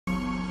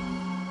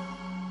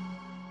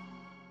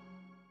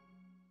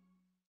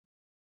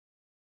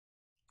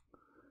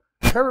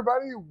Hey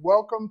everybody,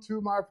 welcome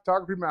to my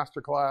photography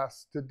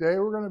masterclass. Today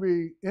we're going to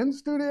be in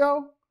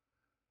studio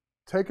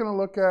taking a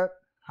look at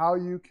how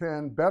you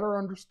can better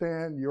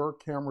understand your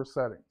camera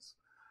settings.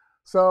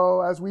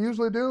 So as we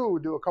usually do,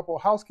 we do a couple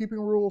of housekeeping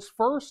rules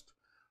first.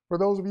 For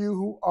those of you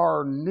who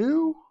are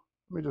new,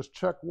 let me just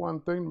check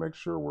one thing to make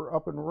sure we're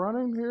up and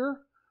running here.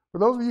 For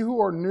those of you who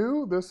are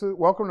new,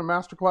 welcome to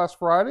Masterclass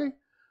Friday.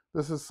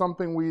 This is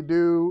something we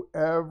do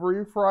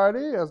every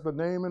Friday, as the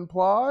name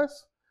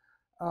implies.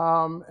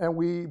 And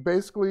we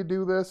basically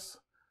do this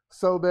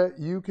so that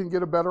you can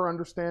get a better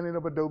understanding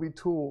of Adobe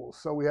tools.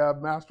 So we have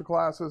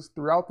masterclasses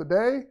throughout the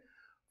day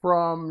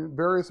from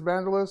various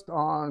evangelists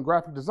on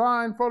graphic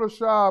design,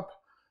 Photoshop,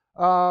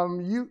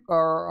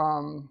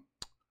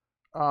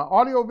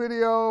 audio,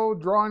 video,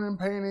 drawing and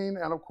painting,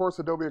 and of course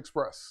Adobe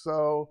Express.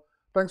 So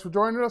thanks for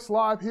joining us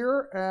live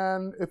here.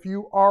 And if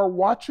you are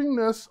watching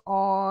this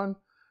on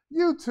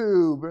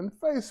YouTube and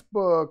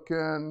Facebook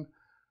and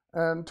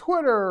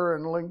Twitter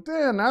and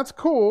LinkedIn, that's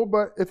cool,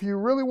 but if you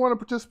really want to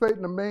participate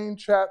in the main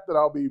chat that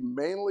I'll be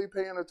mainly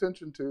paying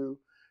attention to,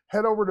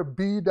 head over to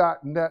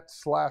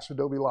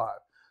b.net/Adobe Live.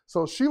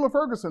 So Sheila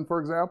Ferguson, for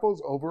example,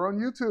 is over on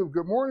YouTube.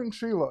 Good morning,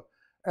 Sheila.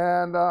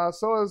 And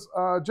so is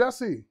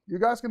Jesse. You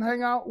guys can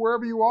hang out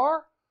wherever you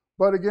are,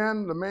 but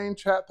again, the main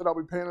chat that I'll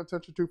be paying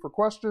attention to for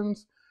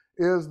questions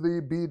is the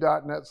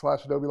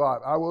b.net/Adobe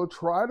Live. I will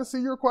try to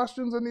see your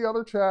questions in the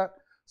other chat.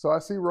 So I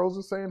see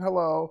Rosa saying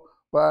hello.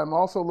 But I'm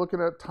also looking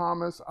at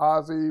Thomas,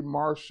 Ozzy,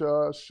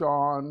 Marcia,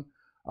 Sean.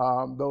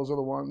 Those are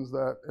the ones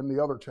that in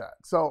the other chat.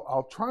 So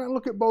I'll try and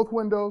look at both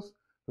windows.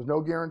 There's no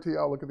guarantee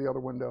I'll look at the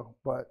other window,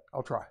 but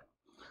I'll try.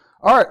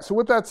 All right, so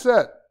with that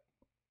said,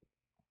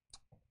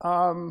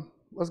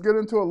 let's get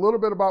into a little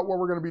bit about what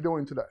we're going to be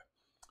doing today.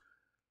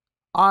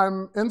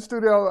 I'm in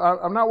studio.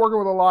 I'm not working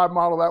with a live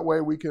model. That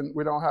way we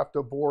don't have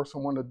to bore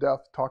someone to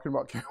death talking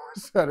about camera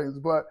settings.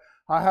 But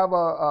I have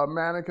a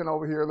mannequin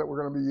over here that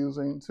we're going to be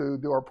using to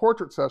do our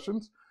portrait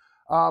sessions.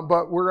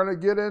 But we're going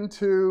to get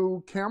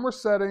into camera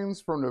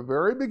settings from the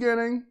very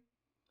beginning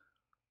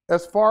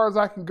as far as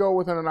I can go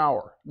within an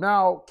hour.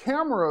 Now,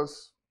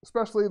 cameras,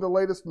 especially the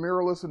latest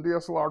mirrorless and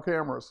DSLR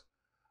cameras,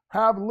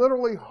 have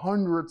literally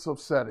hundreds of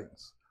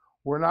settings.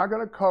 We're not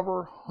going to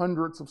cover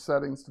hundreds of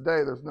settings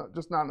today. There's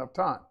just not enough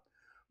time.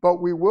 But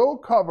we will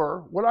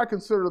cover what I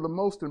consider the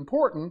most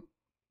important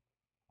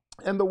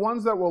and the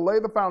ones that will lay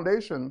the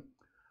foundation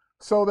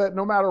so that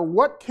no matter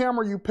what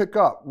camera you pick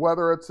up,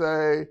 whether it's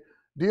a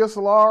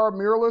DSLR,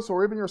 mirrorless,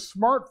 or even your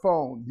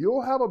smartphone,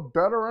 you'll have a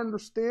better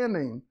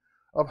understanding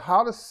of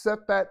how to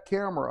set that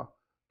camera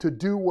to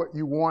do what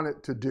you want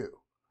it to do.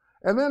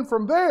 And then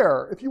from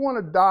there, if you want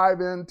to dive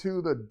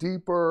into the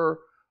deeper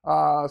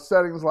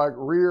settings like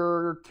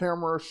rear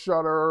camera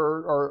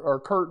shutter or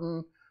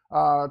curtain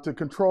to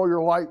control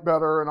your light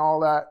better and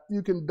all that,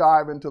 you can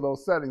dive into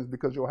those settings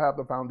because you'll have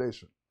the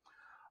foundation.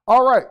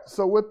 All right,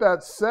 so with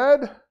that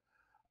said,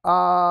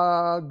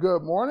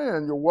 good morning,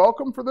 and you're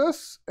welcome for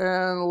this.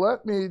 And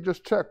let me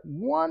just check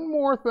one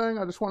more thing.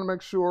 I just want to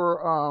make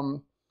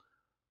sure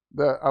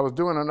that I was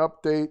doing an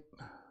update.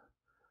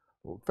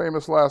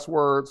 Famous last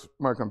words.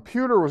 My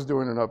computer was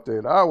doing an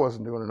update. I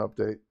wasn't doing an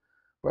update.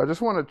 But I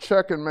just want to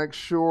check and make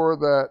sure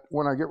that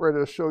when I get ready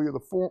to show you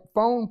the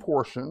phone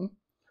portion,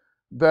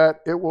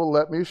 that it will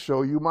let me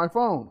show you my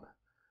phone.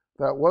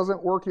 That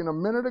wasn't working a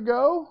minute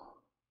ago.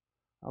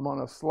 I'm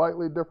on a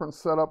slightly different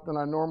setup than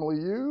I normally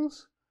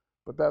use.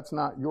 But that's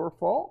not your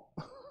fault.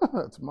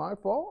 That's my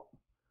fault.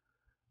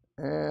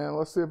 And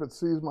let's see if it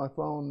sees my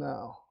phone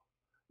now.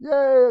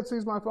 Yay, it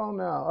sees my phone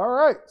now. All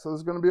right, so this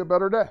is going to be a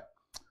better day.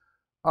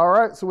 All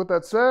right, so with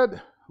that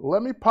said,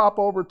 let me pop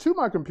over to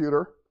my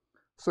computer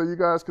so you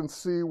guys can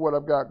see what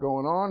I've got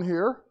going on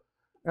here.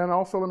 And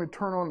also let me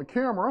turn on the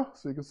camera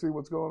so you can see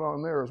what's going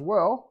on there as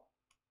well.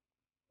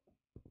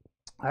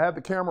 I had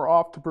the camera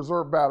off to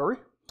preserve battery.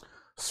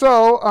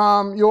 So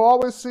you'll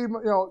always see,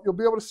 you'll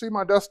be able to see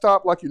my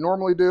desktop like you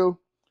normally do.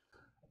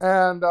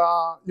 And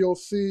you'll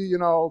see,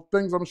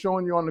 things I'm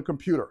showing you on the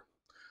computer.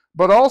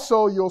 But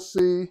also you'll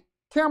see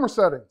camera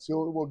settings.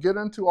 We'll get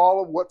into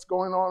all of what's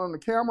going on the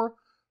camera.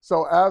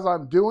 So as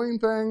I'm doing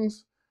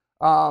things,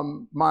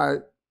 my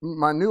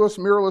newest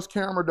mirrorless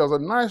camera does a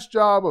nice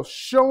job of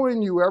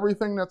showing you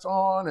everything that's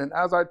on. And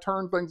as I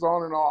turn things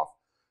on and off,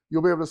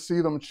 you'll be able to see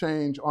them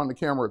change on the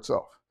camera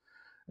itself.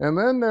 And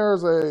then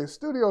there's a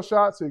studio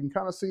shot, so you can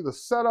kind of see the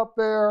setup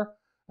there.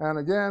 And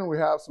again, we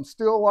have some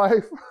still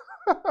life.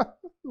 This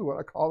is what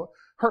I call it.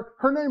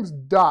 Her name's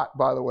Dot,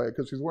 by the way,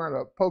 because she's wearing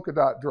a polka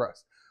dot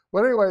dress.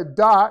 But anyway,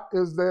 Dot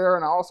is there,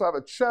 and I also have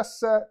a chess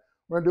set.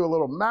 We're going to do a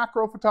little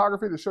macro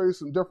photography to show you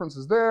some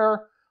differences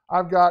there.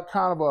 I've got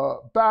kind of a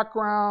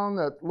background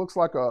that looks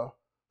like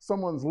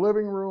someone's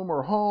living room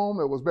or home.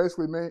 It was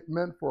basically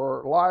meant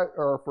for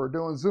for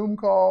doing Zoom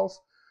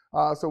calls.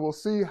 So we'll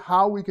see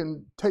how we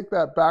can take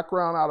that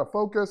background out of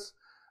focus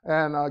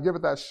and give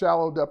it that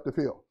shallow depth of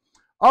field.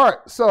 All right,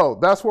 so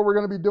that's what we're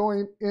going to be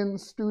doing in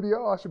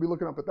studio. I should be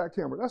looking up at that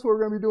camera. That's what we're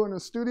going to be doing in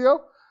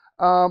studio.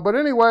 But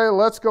anyway,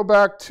 let's go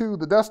back to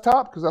the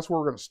desktop because that's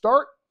where we're going to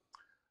start.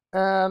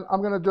 And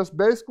I'm going to just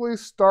basically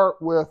start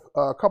with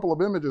a couple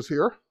of images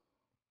here.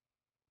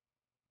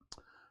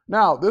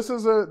 Now, this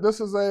is a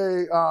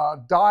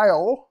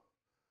dial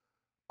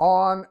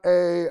on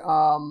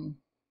an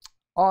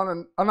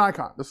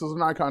Nikon. This is a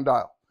Nikon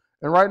dial.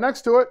 And right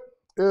next to it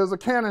is a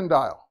Canon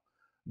dial.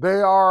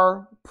 They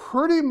are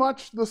pretty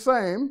much the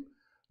same.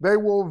 They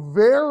will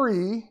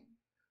vary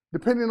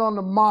depending on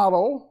the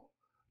model,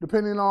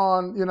 depending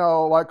on, you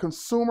know, like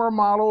consumer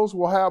models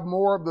will have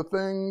more of the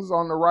things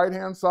on the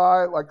right-hand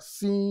side, like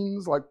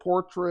scenes, like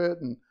portrait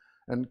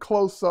and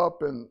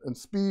close-up and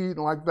speed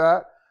and like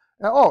that.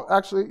 And, oh,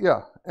 actually,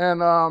 yeah. And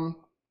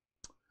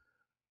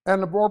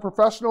the more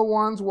professional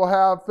ones will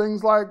have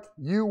things like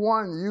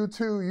U1,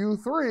 U2,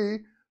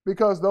 U3,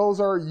 because those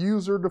are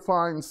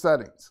user-defined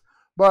settings.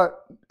 But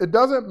it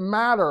doesn't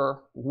matter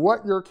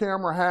what your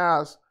camera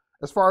has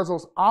as far as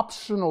those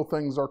optional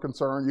things are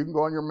concerned. You can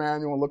go in your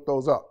manual and look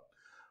those up.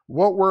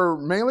 What we're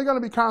mainly going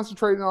to be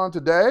concentrating on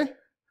today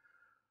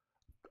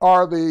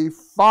are the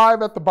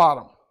 5 at the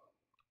bottom.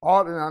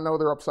 Auto, and I know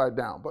they're upside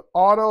down, but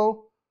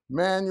auto,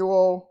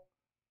 manual,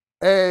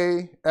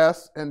 A,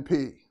 S, and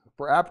P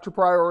for aperture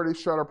priority,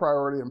 shutter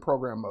priority, and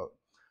program mode.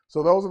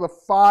 So those are the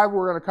 5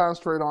 we're going to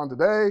concentrate on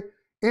today.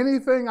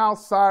 Anything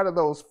outside of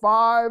those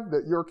 5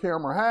 that your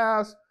camera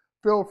has,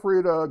 feel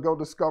free to go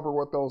discover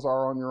what those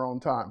are on your own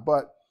time.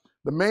 But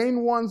the main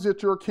ones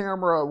that your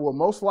camera will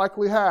most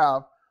likely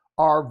have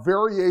are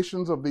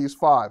variations of these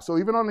 5. So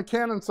even on the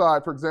Canon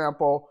side, for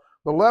example,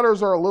 the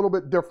letters are a little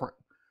bit different.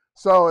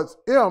 So it's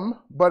M,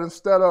 but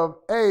instead of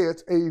A,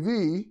 it's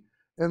AV.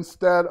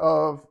 Instead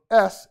of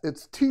S,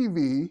 it's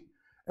TV.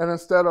 And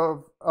instead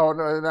of, oh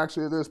no, and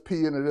actually it is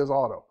P and it is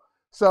auto.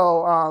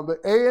 So the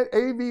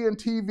AV and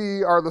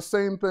TV are the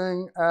same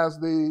thing as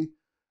the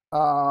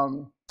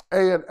A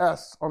and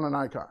S on the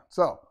Nikon.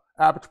 So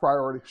aperture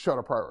priority,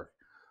 shutter priority.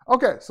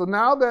 Okay, so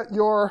now that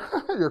your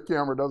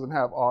camera doesn't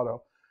have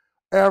auto,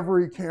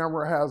 every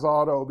camera has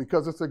auto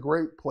because it's a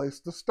great place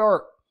to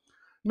start.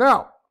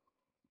 Now,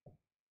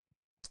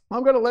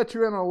 I'm going to let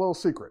you in on a little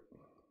secret.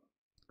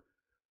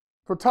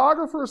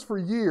 Photographers for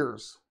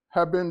years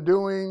have been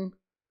doing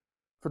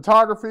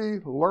photography,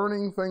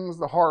 learning things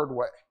the hard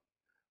way.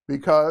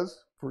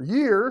 Because for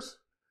years,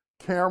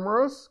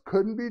 cameras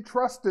couldn't be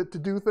trusted to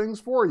do things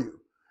for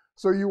you.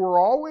 So you were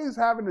always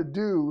having to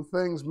do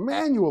things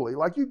manually.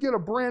 Like you get a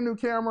brand new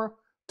camera,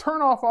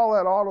 turn off all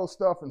that auto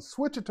stuff and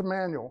switch it to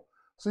manual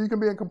so you can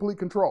be in complete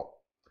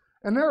control.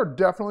 And there are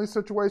definitely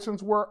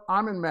situations where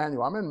I'm in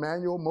manual. I'm in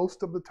manual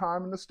most of the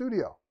time in the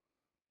studio.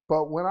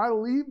 But when I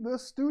leave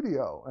this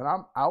studio and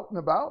I'm out and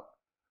about,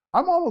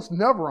 I'm almost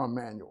never on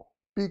manual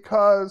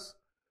because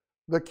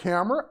the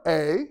camera,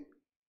 A,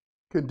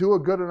 can do a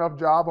good enough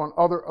job on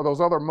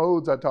those other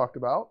modes I talked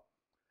about.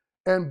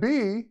 And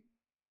B,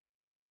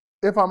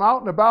 if I'm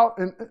out and about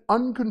in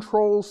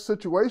uncontrolled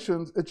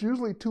situations, it's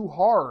usually too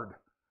hard.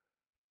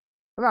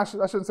 And I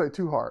shouldn't say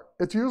too hard.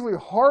 It's usually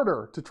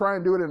harder to try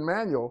and do it in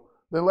manual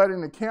than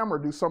letting the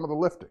camera do some of the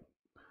lifting.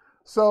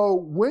 So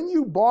when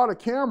you bought a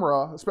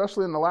camera,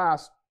 especially in the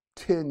last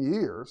 10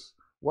 years,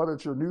 whether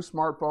it's your new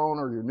smartphone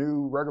or your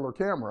new regular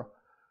camera,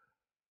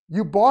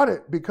 you bought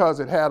it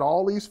because it had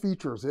all these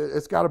features.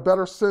 It's got a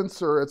better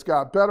sensor, it's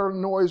got better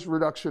noise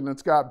reduction,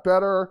 it's got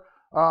better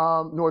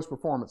noise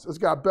performance, it's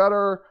got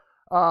better,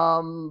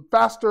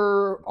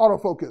 faster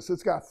autofocus,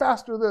 it's got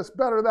faster this,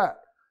 better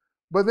that.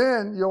 But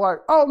then you're like,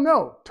 oh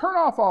no, turn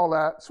off all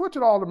that, switch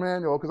it all to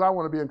manual because I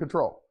want to be in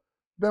control.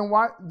 Then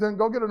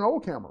go get an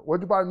old camera.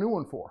 What'd you buy a new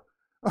one for?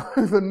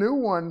 The new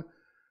one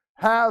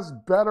has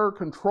better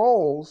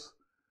controls.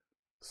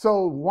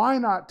 So why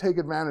not take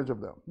advantage of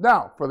them?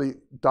 Now, for the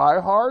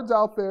diehards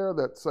out there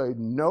that say,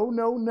 no,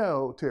 no,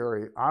 no,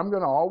 Terry, I'm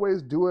going to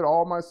always do it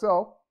all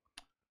myself,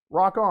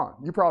 rock on.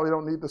 You probably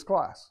don't need this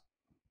class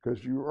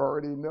because you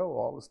already know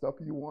all the stuff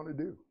you want to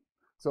do.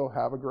 So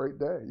have a great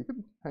day. You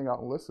can hang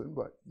out and listen,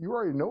 but you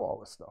already know all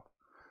this stuff.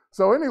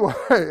 So anyway,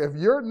 if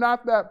you're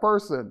not that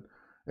person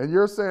and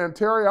you're saying,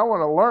 Terry, I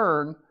want to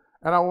learn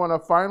and I want to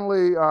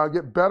finally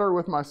get better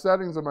with my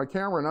settings of my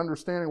camera and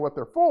understanding what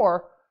they're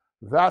for,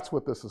 that's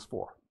what this is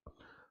for.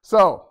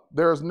 So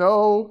there's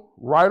no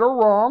right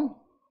or wrong.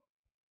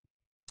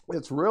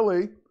 It's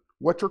really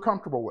what you're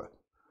comfortable with.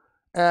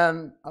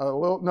 And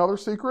another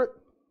secret,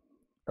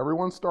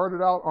 everyone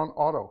started out on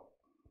auto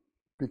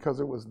because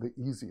it was the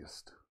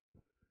easiest.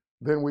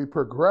 Then we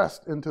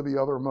progressed into the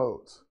other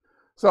modes.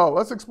 So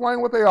let's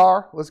explain what they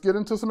are. Let's get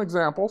into some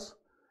examples.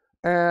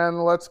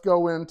 And let's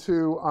go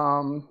into,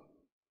 I'm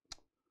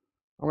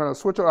going to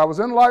switch, I was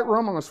in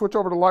Lightroom, I'm going to switch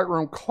over to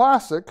Lightroom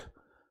Classic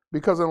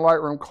because in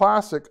Lightroom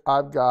Classic,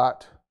 I've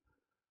got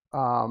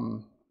my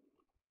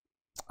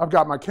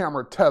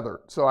camera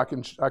tethered so I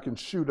can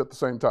shoot at the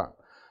same time.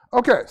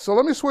 Okay, so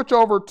let me switch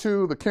over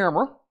to the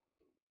camera.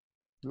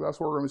 That's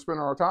where we're going to be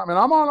spending our time. And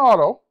I'm on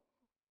auto.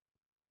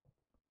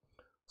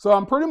 So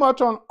I'm pretty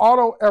much on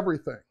auto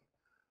everything.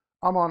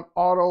 I'm on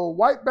auto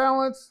white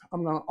balance.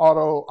 I'm on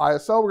auto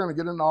ISO. We're going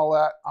to get into all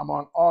that. I'm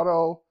on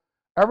auto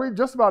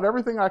just about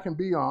everything I can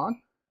be on.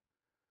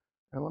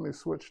 And let me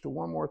switch to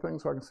one more thing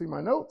so I can see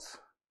my notes.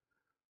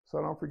 so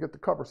I don't forget to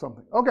cover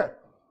something. Okay.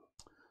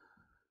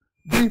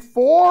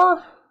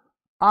 Before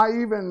I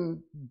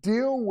even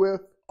deal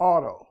with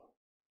auto,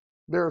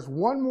 there's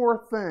one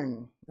more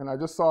thing, and I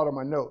just saw it on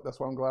my note. That's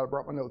why I'm glad I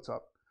brought my notes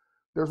up.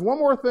 There's one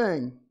more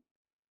thing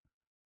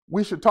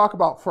we should talk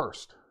about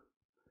first,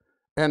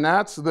 and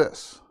that's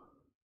this.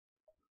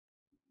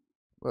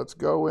 Let's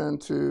go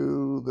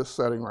into this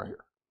setting right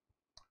here.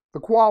 The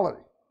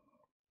quality.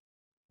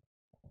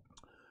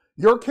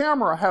 Your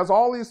camera has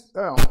all these,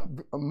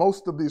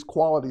 most of these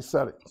quality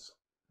settings.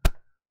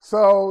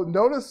 So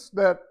notice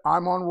that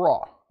I'm on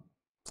RAW.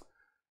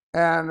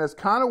 And it's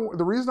kind of,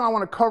 the reason I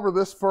want to cover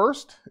this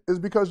first is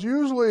because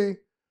usually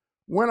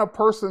when a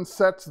person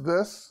sets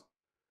this,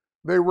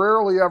 they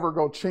rarely ever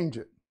go change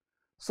it.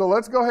 So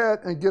let's go ahead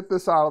and get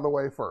this out of the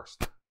way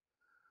first.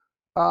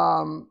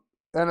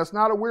 And it's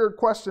not a weird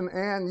question,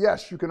 and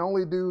yes, you can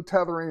only do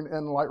tethering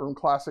in Lightroom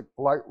Classic.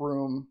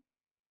 Lightroom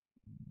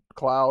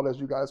Cloud, as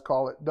you guys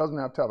call it, doesn't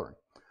have tethering.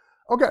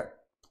 Okay,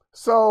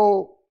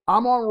 so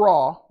I'm on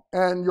RAW,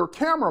 and your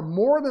camera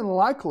more than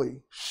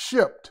likely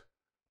shipped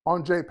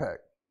on JPEG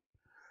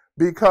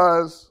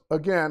because,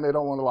 again, they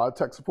don't want a lot of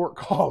tech support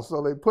calls,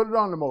 so they put it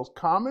on the most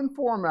common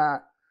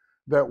format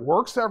that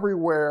works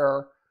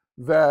everywhere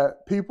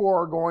that people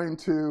are going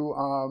to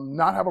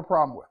not have a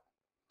problem with.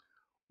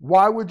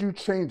 Why would you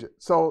change it?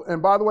 So,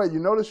 and by the way, you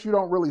notice you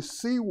don't really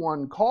see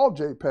one called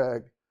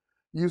JPEG.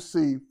 You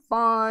see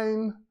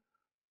fine,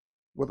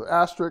 with an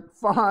asterisk,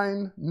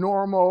 fine,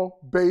 normal,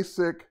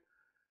 basic,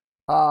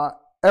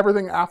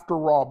 everything after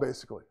RAW,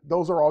 basically.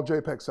 Those are all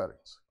JPEG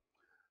settings.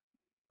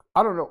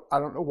 I don't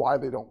know why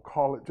they don't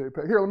call it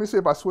JPEG. Here, let me see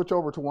if I switch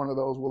over to one of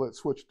those, will it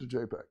switch to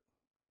JPEG?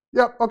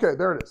 Yep, okay,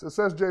 there it is. It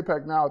says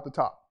JPEG now at the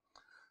top.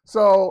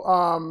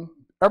 So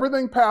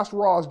everything past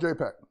RAW is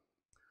JPEG.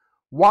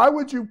 Why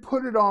would you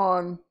put it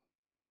on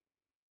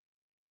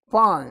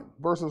fine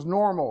versus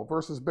normal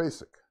versus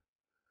basic?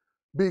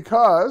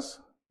 Because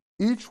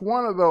each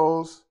one of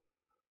those,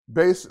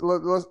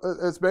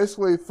 it's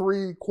basically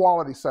 3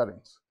 quality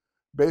settings.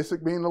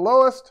 Basic being the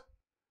lowest,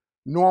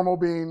 normal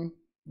being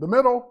the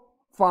middle,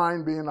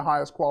 fine being the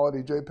highest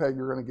quality JPEG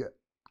you're going to get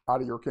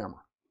out of your camera.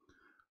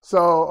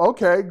 So,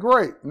 okay,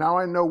 great. Now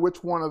I know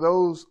which one of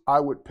those I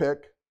would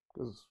pick,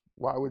 because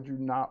why would you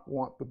not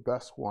want the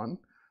best one?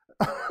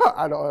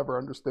 I don't ever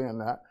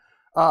understand that.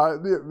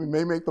 It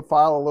may make the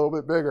file a little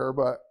bit bigger,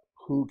 but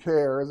who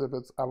cares if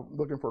it's, I'm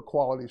looking for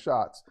quality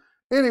shots.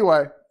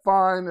 Anyway,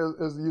 fine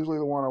is usually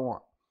the one I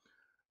want.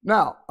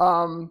 Now,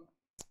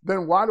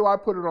 then why do I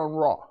put it on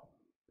RAW?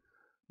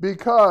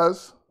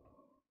 Because,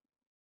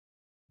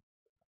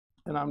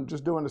 and I'm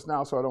just doing this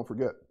now so I don't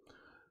forget,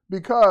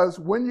 because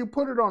when you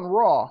put it on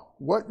RAW,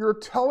 what you're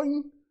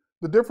telling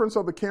the difference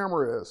of the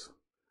camera is,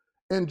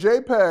 in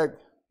JPEG,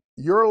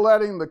 you're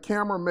letting the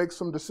camera make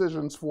some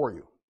decisions for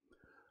you.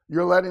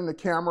 You're letting the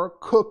camera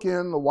cook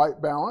in the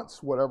white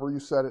balance, whatever you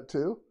set it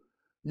to.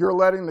 You're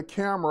letting the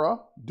camera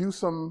do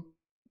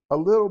a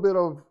little bit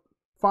of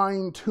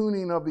fine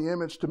tuning of the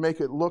image to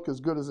make it look as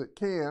good as it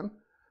can.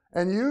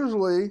 And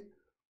usually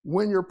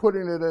when you're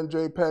putting it in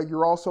JPEG,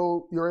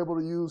 you're able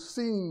to use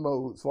scene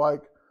modes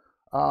like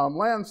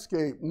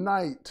landscape,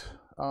 night,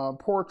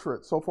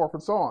 portrait, so forth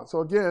and so on.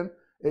 So again,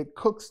 it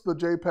cooks the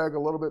JPEG a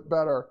little bit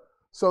better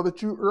so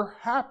that you are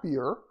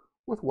happier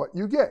with what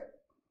you get.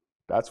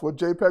 That's what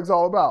JPEG's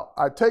all about.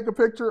 I take a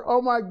picture,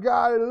 oh my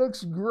God, it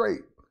looks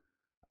great.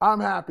 I'm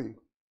happy,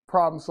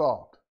 problem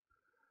solved.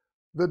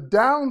 The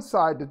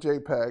downside to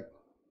JPEG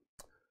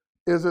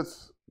is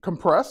it's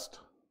compressed,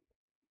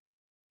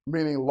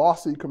 meaning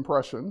lossy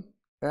compression,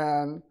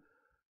 and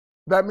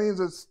that means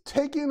it's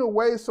taking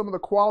away some of the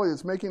quality.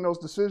 It's making those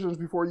decisions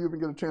before you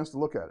even get a chance to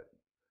look at it.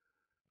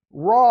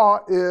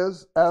 RAW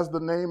is, as the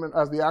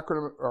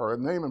acronym or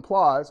name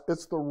implies,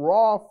 it's the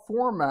raw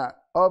format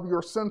of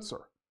your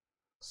sensor.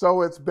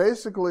 So it's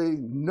basically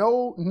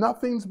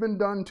nothing's been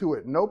done to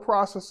it, no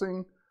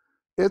processing.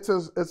 It's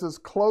as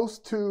close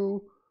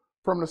to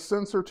from the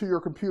sensor to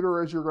your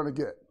computer as you're going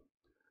to get.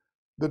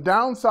 The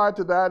downside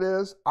to that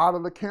is out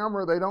of the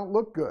camera, they don't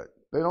look good.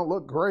 They don't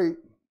look great.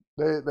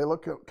 They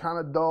look kind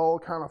of dull,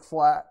 kind of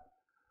flat,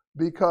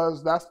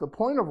 because that's the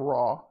point of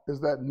RAW, is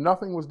that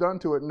nothing was done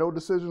to it. No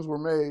decisions were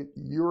made.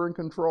 You're in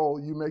control.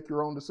 You make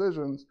your own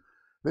decisions.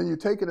 Then you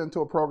take it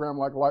into a program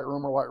like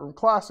Lightroom or Lightroom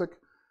Classic,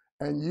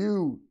 and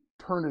you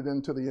turn it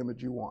into the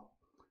image you want.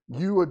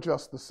 You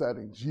adjust the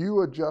settings.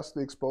 You adjust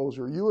the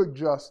exposure. You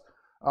adjust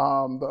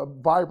the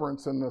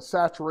vibrance and the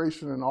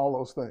saturation and all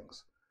those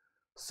things.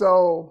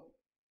 So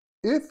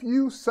if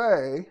you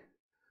say,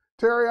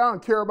 Terry, I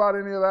don't care about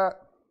any of that.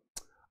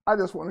 I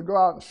just want to go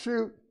out and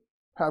shoot,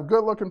 have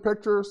good looking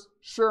pictures,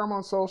 share them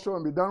on social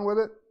and be done with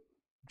it,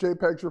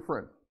 JPEG's your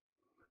friend.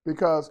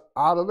 Because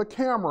out of the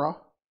camera,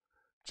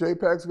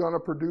 JPEG's going to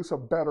produce a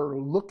better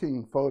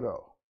looking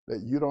photo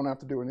that you don't have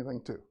to do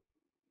anything to.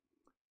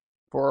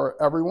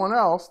 For everyone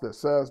else that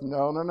says,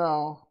 no, no,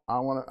 no,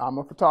 I'm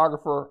a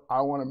photographer,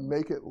 I want to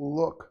make it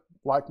look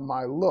like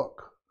my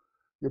look,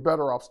 you're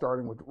better off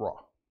starting with RAW.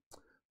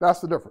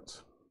 That's the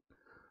difference.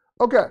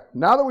 Okay,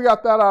 now that we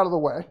got that out of the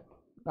way,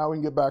 Now we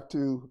can get back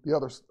to the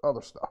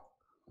other stuff.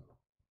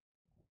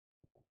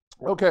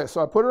 Okay,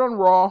 so I put it on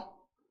raw.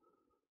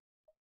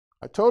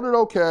 I told it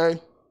okay.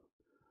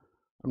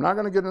 I'm not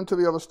going to get into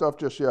the other stuff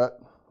just yet.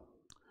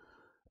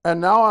 And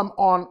now I'm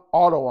on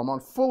auto. I'm on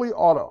fully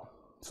auto.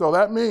 So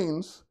that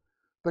means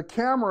the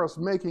camera is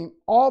making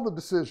all the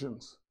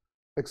decisions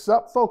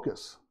except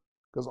focus,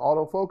 because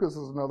autofocus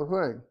is another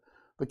thing.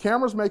 The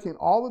camera's making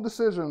all the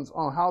decisions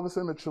on how this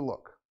image should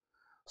look.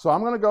 So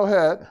I'm going to go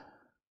ahead,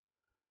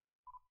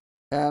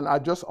 and I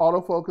just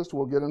autofocused.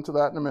 We'll get into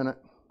that in a minute.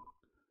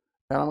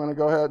 And I'm going to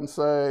go ahead and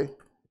say,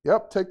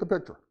 yep, take the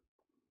picture.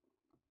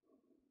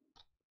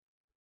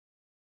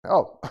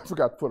 Oh, I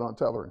forgot to put on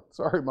tethering.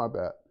 Sorry, my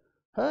bad.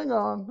 Hang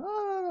on.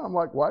 I'm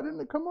like, why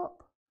didn't it come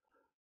up?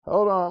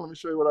 Hold on, let me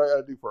show you what I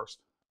got to do first.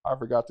 I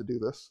forgot to do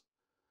this.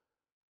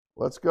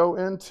 Let's go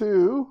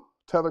into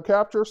tether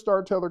capture,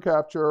 start tether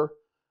capture,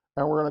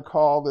 and we're going to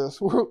call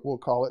this, we'll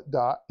call it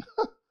Dot.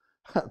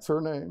 That's her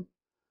name.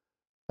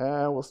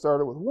 And we'll start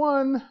it with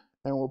 1,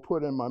 and we'll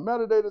put in my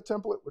metadata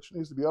template, which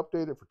needs to be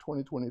updated for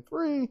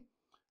 2023,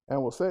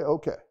 and we'll say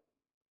OK.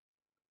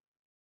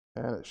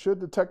 And it should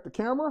detect the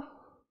camera.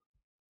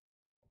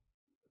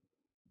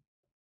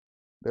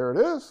 There it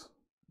is.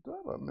 Do I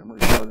have a memory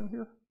card in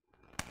here?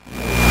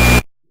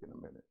 In a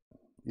minute.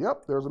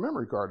 Yep, there's a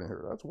memory card in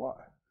here. That's why.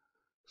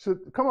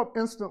 Should come up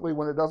instantly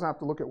when it doesn't have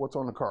to look at what's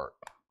on the card.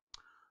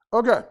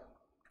 Okay.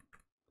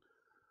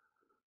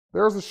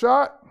 There's the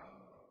shot.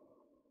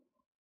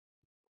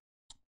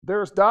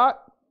 There's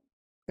Dot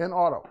in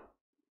auto.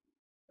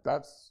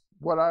 That's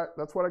what I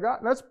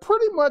got. And that's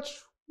pretty much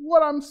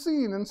what I'm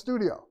seeing in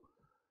studio.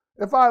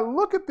 If I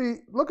look at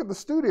the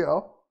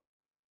studio,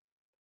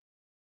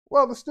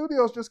 well, the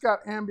studio's just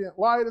got ambient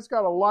light. It's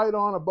got a light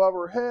on above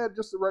her head,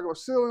 just a regular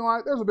ceiling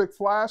light. There's a big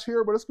flash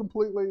here, but it's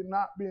completely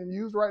not being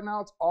used right now.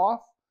 It's off.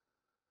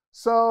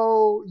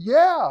 So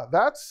yeah,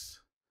 that's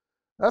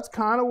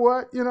kind of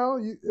what,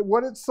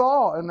 what it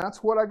saw, and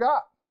that's what I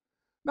got.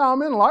 Now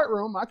I'm in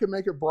Lightroom. I can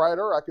make it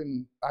brighter. I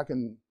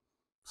can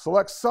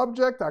select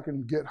subject. I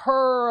can get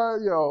her,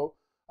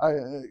 I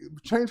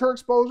change her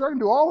exposure. I can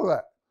do all of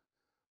that.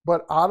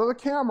 But out of the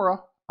camera,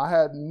 I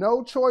had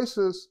no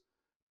choices.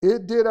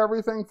 It did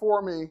everything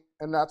for me,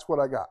 and that's what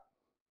I got.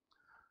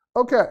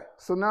 Okay,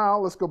 so now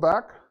let's go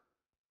back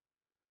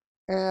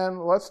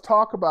and let's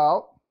talk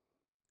about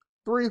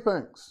 3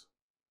 things.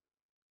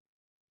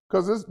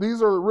 Because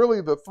these are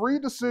really the 3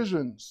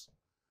 decisions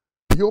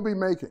you'll be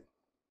making.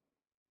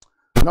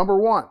 Number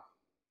 1,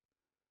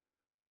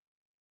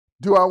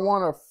 do I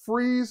want to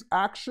freeze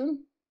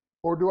action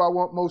or do I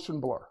want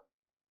motion blur?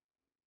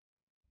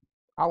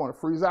 I want to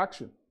freeze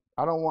action.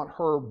 I don't want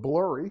her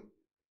blurry.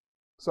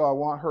 So I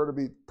want her to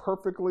be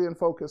perfectly in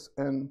focus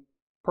and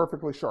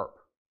perfectly sharp.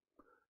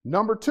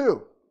 Number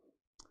 2,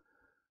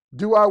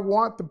 do I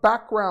want the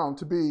background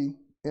to be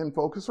in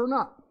focus or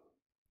not?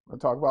 I'll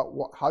talk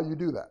about how you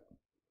do that.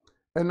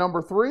 And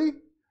number 3,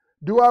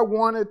 do I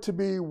want it to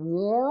be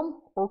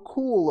warm or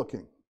cool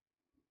looking?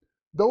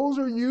 Those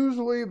are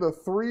usually the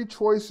 3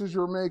 choices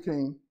you're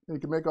making. You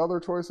can make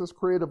other choices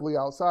creatively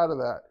outside of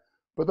that,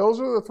 but those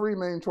are the 3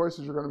 main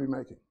choices you're going to be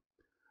making.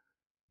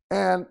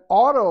 And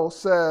auto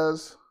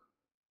says,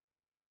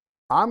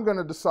 I'm going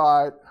to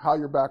decide how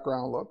your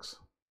background looks.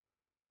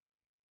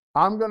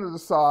 I'm going to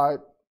decide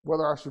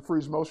whether I should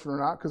freeze motion or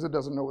not, because it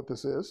doesn't know what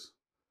this is.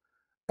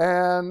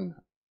 And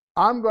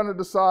I'm going to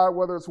decide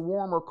whether it's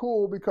warm or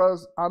cool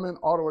because I'm in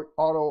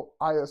auto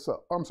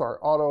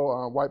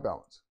white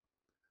balance.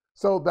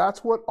 So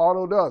that's what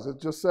auto does.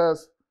 It just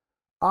says,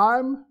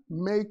 I'm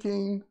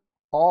making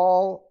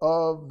all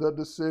of the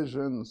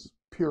decisions,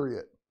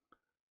 period.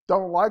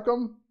 Don't like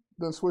them?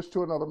 Then switch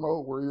to another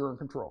mode where you're in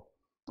control.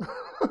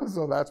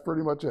 So that's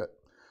pretty much it.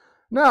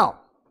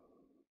 Now,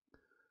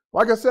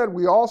 like I said,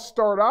 we all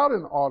start out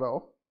in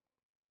auto,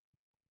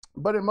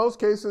 but in most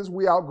cases,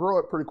 we outgrow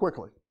it pretty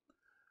quickly.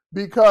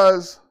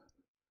 Because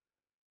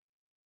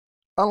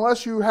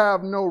unless you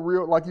have no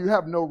real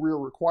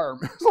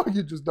requirements, like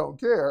you just don't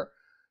care,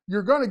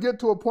 you're going to get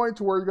to a point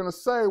to where you're going to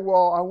say,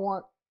 well, I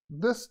want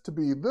this to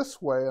be this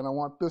way and I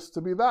want this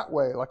to be that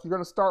way. Like you're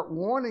going to start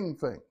wanting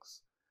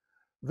things.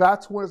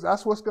 That's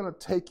what's going to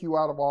take you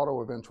out of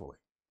auto eventually.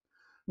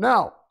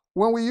 Now,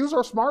 when we use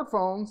our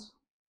smartphones,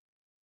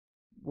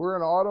 we're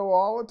in auto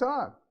all the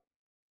time.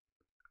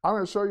 I'm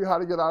going to show you how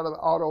to get out of the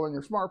auto in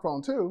your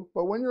smartphone too.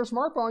 But when you're a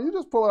smartphone, you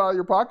just pull it out of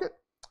your pocket,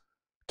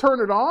 turn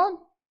it on.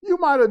 You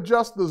might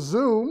adjust the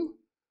zoom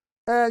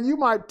and you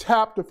might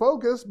tap to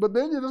focus, but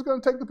then you're just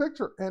going to take the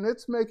picture and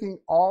it's making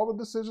all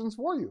the decisions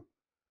for you.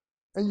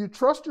 And you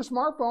trust your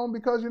smartphone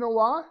because you know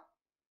why?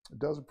 It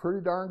does a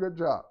pretty darn good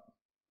job.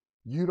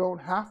 You don't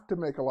have to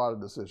make a lot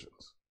of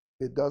decisions.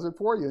 It does it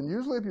for you. And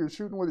usually if you're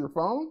shooting with your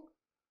phone,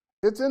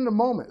 it's in the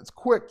moment. It's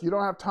quick. You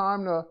don't have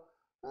time to,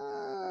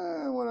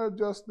 I want to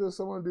adjust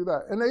this, I want to do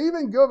that. And they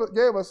even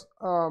gave us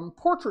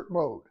portrait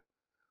mode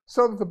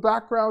so that the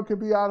background can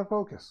be out of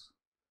focus.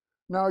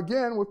 Now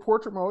again, with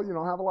portrait mode, you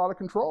don't have a lot of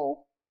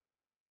control.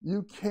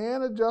 You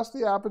can adjust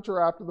the aperture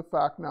after the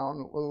fact now on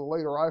the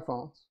later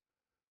iPhones.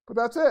 But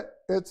that's it.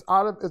 It's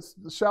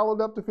the shallow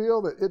depth of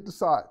field that it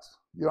decides.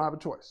 You don't have a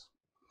choice.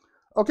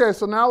 Okay,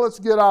 so now let's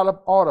get out of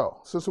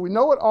auto. So we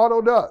know what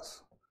auto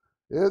does.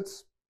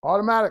 It's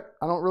automatic.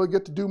 I don't really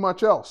get to do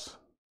much else.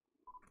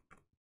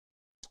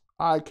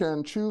 I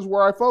can choose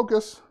where I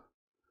focus.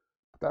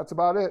 That's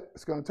about it.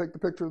 It's going to take the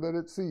picture that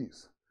it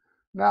sees.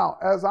 Now,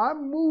 as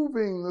I'm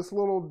moving this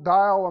little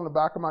dial on the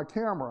back of my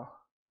camera,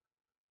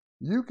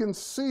 you can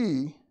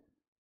see,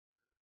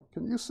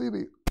 can you see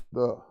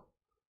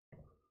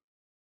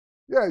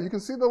yeah, you can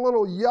see the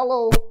little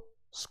yellow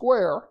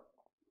square,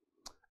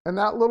 and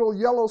that little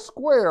yellow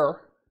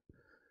square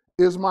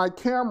is my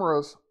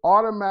camera's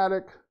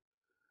automatic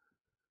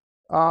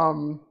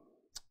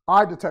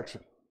eye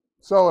detection.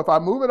 So if I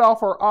move it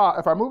off her eye,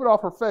 if I move it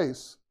off her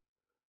face,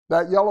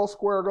 that yellow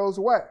square goes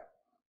away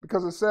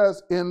because it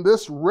says in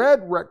this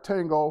red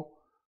rectangle,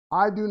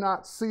 I do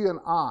not see an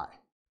eye.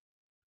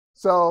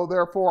 So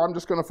therefore, I'm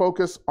just going to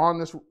focus on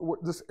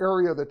this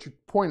area that you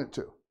pointed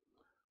to.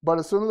 But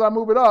as soon as I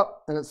move it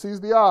up and it sees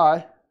the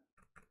eye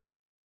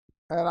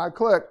and I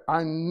click,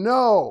 I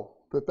know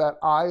that that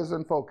eye is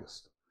in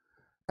focus.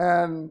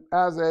 And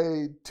as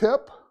a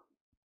tip,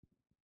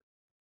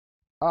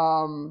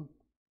 I'll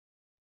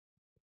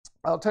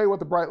tell you what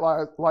the bright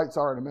lights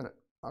are in a minute.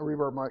 I'll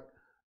reverb mic.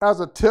 As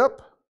a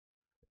tip,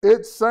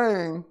 it's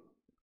saying,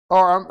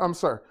 or I'm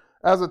sorry,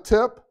 as a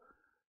tip,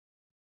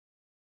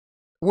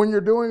 when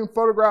you're doing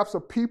photographs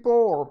of people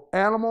or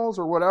animals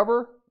or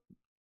whatever,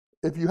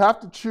 if you have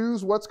to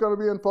choose what's going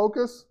to be in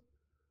focus,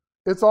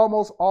 it's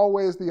almost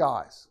always the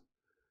eyes.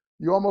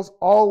 You almost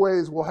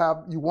always will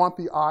have, you want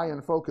the eye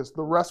in focus.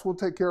 The rest will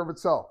take care of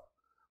itself.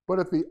 But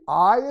if the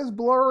eye is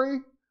blurry,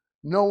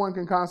 no one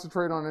can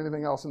concentrate on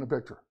anything else in the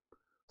picture.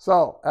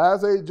 So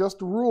as a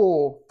just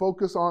rule,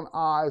 focus on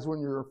eyes when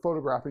you're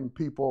photographing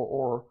people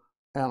or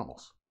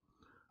animals.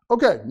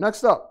 Okay,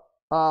 next up,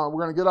 we're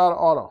going to get out of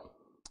auto.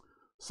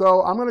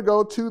 So I'm going to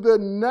go to the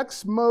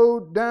next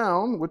mode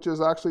down, which is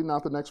actually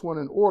not the next one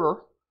in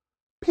order,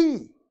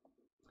 P.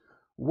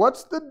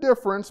 What's the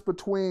difference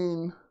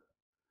between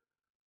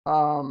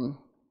auto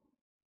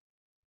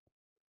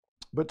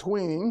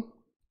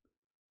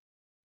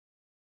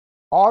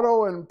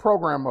and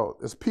program mode?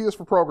 P is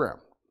for program.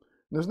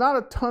 There's not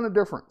a ton of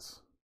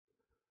difference.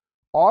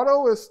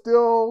 Auto's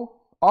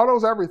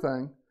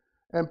everything,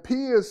 and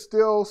P is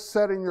still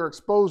setting your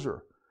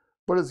exposure,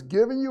 but it's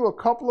giving you a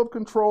couple of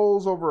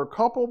controls over a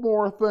couple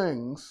more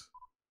things,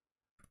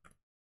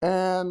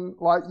 and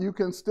like you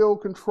can still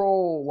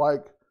control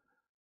like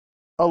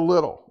a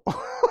little.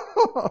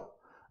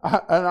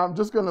 And I'm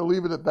just going to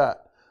leave it at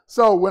that.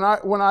 So when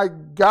I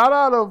got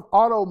out of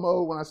auto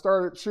mode, when I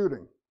started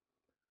shooting,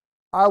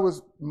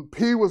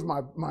 P was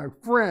my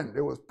friend.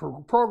 It was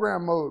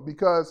program mode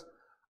because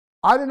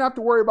I didn't have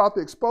to worry about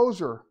the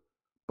exposure,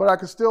 but I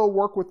could still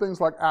work with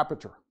things like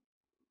aperture.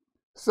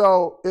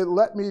 So it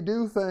let me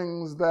do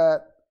things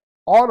that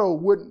auto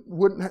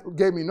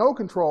gave me no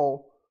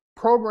control.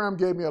 Program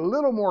gave me a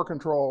little more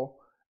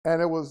control,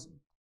 and it was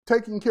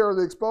taking care of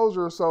the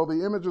exposure, so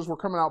the images were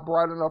coming out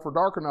bright enough or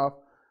dark enough.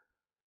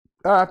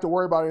 I don't have to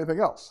worry about anything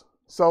else.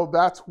 So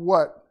that's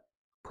what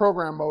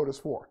program mode is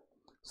for.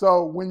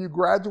 So when you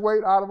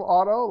graduate out of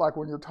auto, like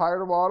when you're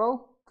tired of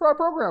auto, try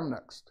program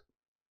next.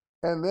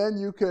 And then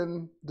you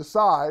can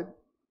decide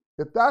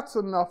if that's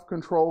enough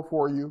control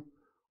for you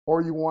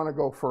or you want to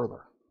go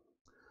further.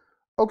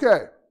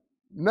 Okay,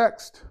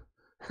 next.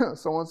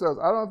 Someone says,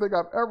 I don't think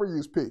I've ever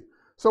used P.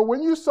 So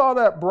when you saw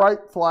that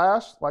bright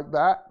flash like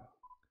that,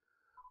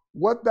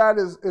 what that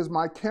is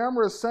my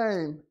camera is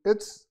saying,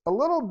 it's a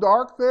little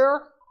dark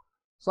there,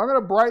 so I'm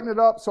going to brighten it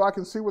up so I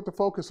can see what to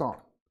focus on.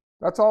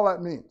 That's all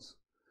that means.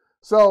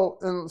 So,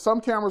 and some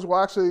cameras will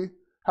actually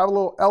have a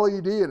little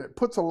LED and it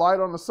puts a light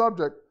on the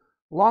subject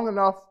long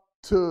enough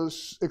to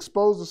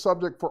expose the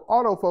subject for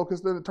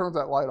autofocus, then it turns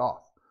that light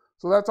off.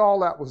 So that's all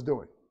that was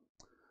doing.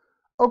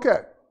 Okay.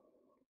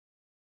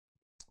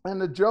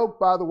 And the joke,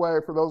 by the way,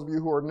 for those of you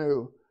who are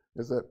new,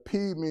 is that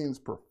P means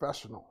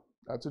professional.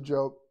 That's a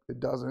joke.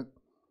 It doesn't.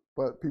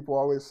 But people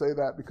always say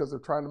that because they're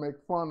trying to make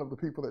fun of the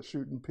people that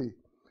shoot in P.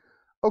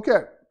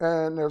 Okay,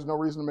 and there's no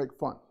reason to make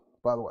fun,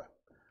 by the way.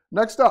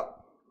 Next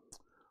up,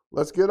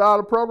 let's get out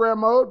of program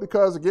mode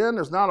because, again,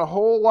 there's not a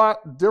whole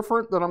lot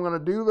different that I'm going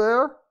to do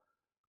there.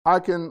 I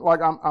can,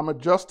 like, I'm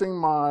adjusting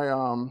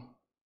my,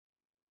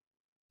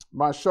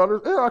 my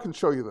shutter. Yeah, I can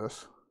show you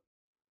this.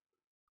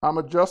 I'm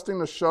adjusting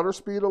the shutter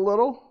speed a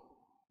little.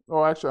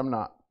 Oh, actually, I'm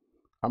not.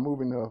 I'm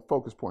moving the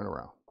focus point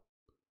around.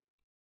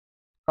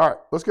 All right,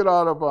 let's get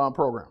out of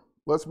program.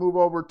 Let's move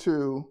over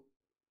to,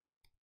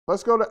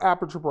 let's go to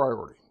aperture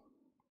priority.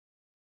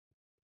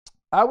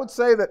 I would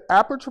say that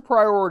aperture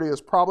priority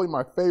is probably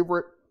my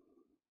favorite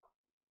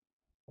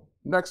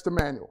next to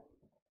manual.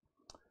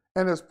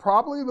 And it's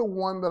probably the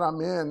one that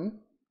I'm in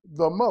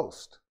the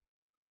most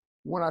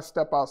when I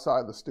step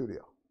outside the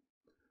studio.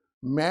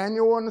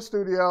 Manual in the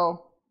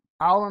studio,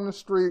 out on the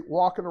street,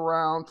 walking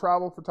around,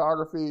 travel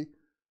photography,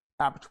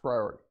 aperture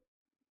priority.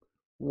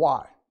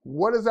 Why?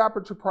 What does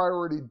aperture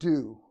priority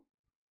do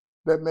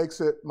that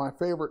makes it my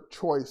favorite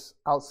choice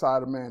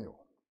outside of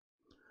manual?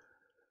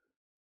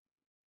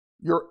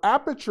 Your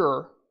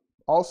aperture,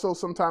 also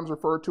sometimes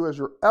referred to as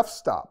your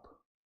f-stop,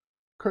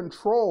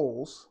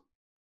 controls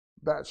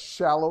that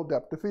shallow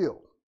depth of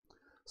field.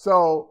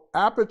 So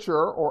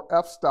aperture or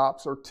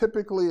f-stops are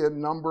typically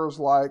in numbers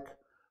like,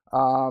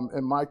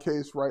 in my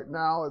case right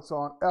now, it's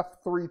on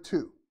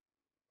f3.2.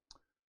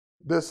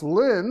 This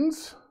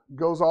lens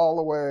goes all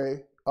the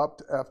way up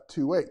to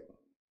f2.8.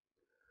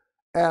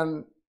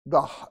 And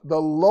the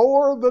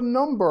lower the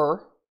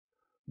number,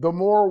 the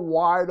more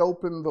wide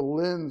open the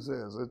lens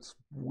is. It's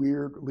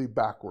weirdly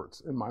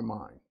backwards in my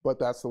mind, but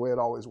that's the way it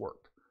always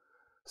worked.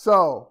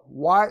 So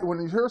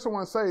when you hear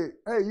someone say,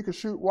 hey, you can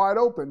shoot wide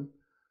open,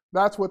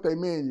 that's what they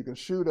mean. You can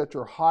shoot at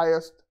your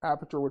highest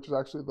aperture, which is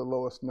actually the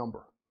lowest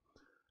number.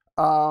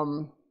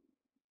 So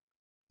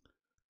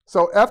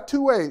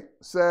f2.8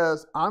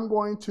 says, I'm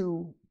going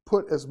to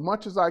put as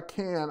much as I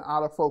can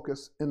out of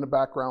focus in the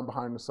background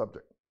behind the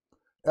subject.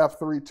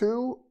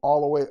 f3.2,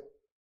 all the way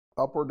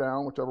up or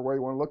down, whichever way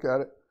you want to look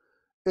at it,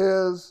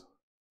 is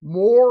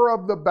more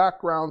of the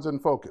background's in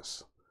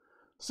focus.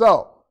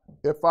 So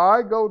if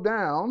I go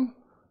down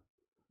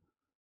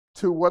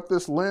to what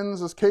this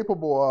lens is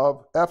capable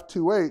of,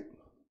 f2.8,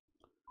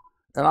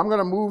 and I'm going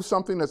to move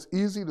something that's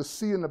easy to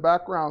see in the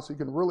background so you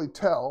can really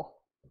tell.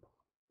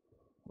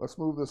 Let's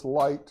move this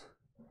light.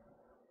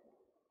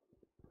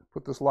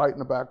 Put this light in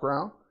the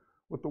background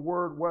with the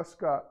word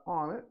Westcott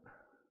on it.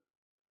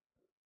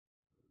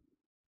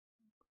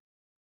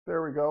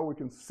 There we go. We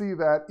can see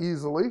that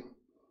easily.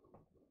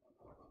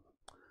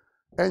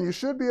 And you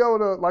should be able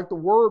to, like the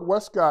word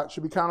Westcott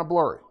should be kind of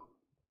blurry.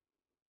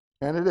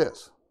 And it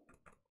is.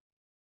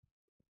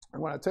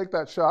 And when I take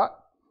that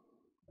shot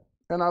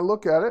and I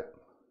look at it,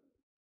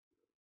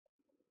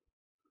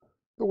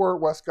 the word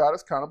Westcott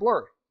is kind of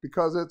blurry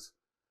because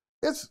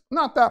it's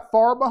not that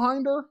far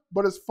behind her,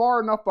 but it's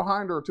far enough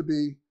behind her to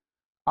be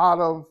out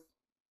of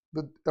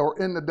the, or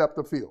in the depth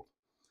of field.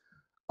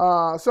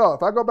 So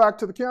if I go back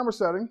to the camera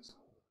settings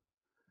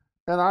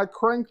and I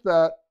crank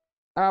that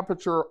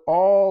aperture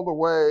all the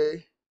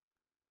way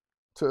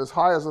to as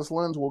high as this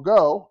lens will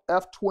go,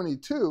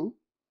 f22,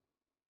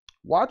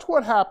 watch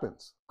what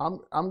happens.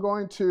 I'm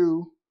going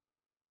to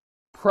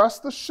press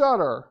the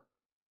shutter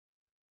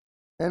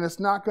and it's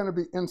not going to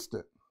be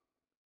instant.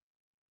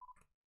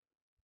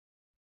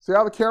 See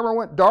how the camera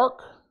went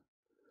dark?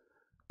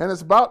 And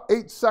it's about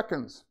 8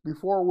 seconds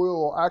before we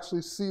will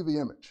actually see the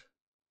image.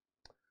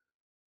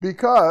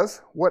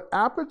 Because what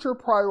aperture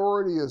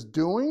priority is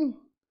doing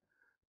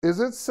is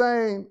it's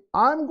saying,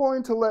 I'm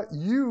going to let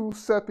you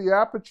set the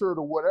aperture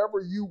to whatever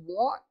you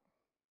want.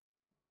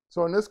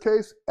 So in this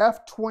case,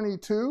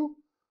 f22,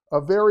 a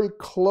very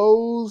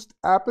closed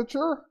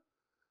aperture,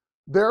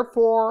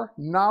 therefore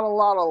not a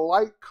lot of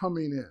light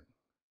coming in.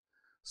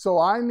 So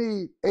I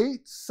need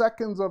 8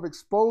 seconds of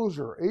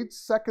exposure, 8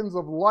 seconds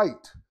of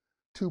light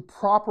to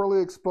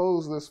properly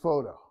expose this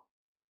photo.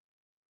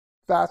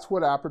 That's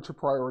what aperture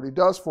priority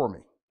does for me.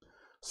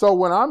 So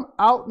when I'm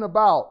out and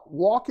about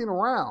walking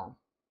around,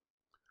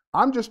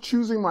 I'm just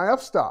choosing my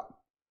f-stop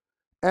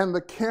and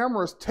the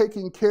camera's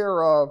taking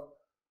care of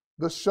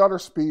the shutter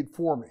speed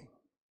for me.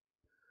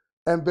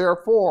 And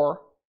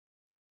therefore,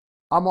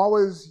 I'm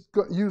always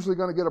usually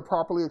going to get a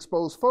properly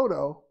exposed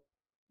photo,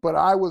 but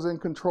I was in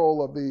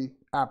control of the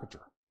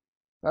aperture.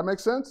 That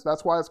makes sense?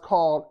 That's why it's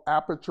called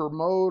aperture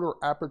mode or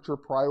aperture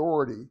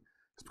priority.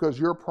 It's because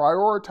you're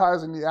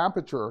prioritizing the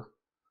aperture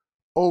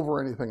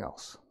over anything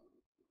else.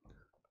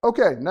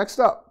 Okay, next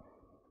up.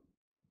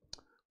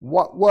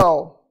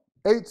 Well,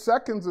 8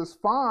 seconds is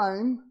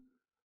fine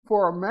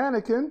for a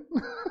mannequin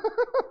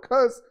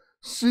because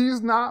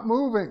she's not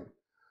moving.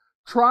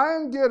 Try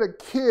and get a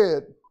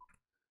kid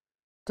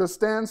to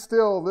stand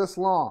still this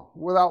long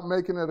without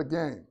making it a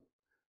game.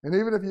 And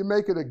even if you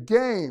make it a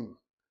game,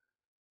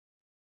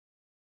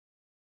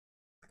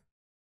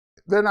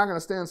 they're not going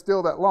to stand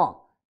still that long.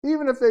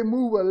 Even if they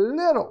move a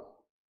little,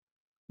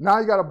 now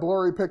you got a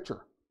blurry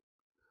picture.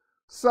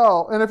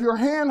 So, and if you're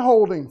hand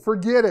holding,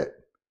 forget it.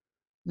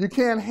 You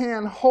can't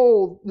hand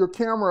hold your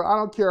camera, I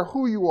don't care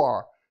who you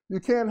are. You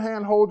can't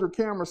hand hold your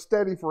camera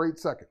steady for 8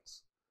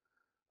 seconds.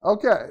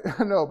 Okay,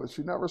 I know, but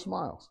she never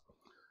smiles.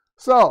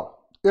 So,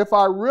 if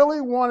I really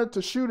wanted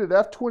to shoot at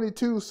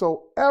f22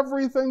 so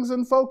everything's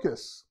in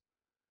focus,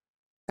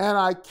 and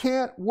I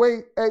can't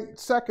wait 8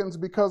 seconds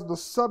because the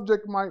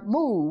subject might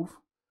move,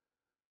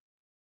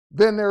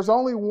 then there's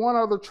only one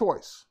other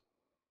choice.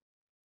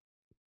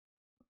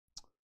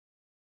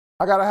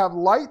 I got to have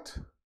light,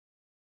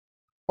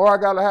 or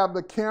I got to have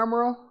the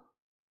camera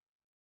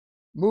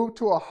move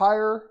to a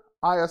higher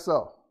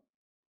ISO.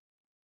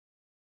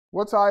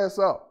 What's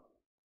ISO?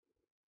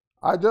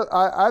 I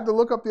had to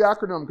look up the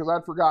acronym because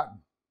I'd forgotten.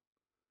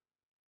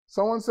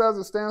 Someone says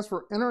it stands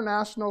for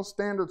International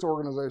Standards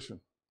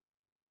Organization.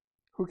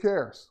 Who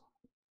cares?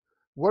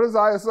 What is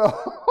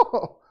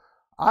ISO?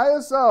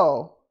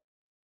 ISO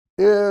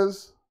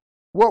is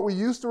what we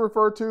used to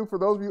refer to, for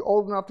those of you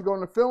old enough to go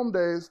into film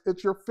days,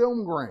 it's your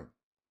film grain.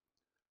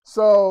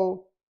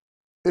 So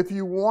if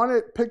you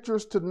wanted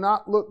pictures to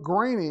not look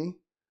grainy,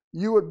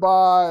 you would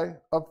buy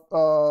a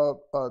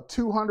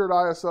 200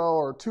 ISO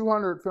or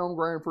 200 film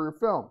grain for your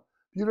film.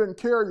 If you didn't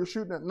care, you're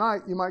shooting at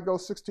night, you might go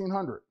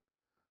 1600.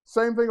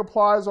 Same thing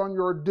applies on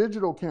your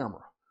digital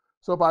camera.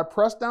 So if I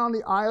press down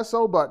the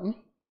ISO button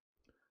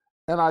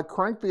and I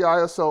crank the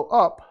ISO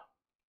up,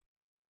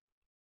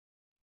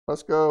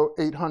 let's go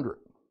 800.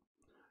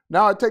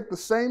 Now I take the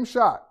same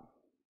shot.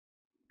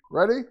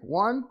 Ready?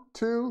 1,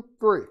 2,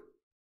 3.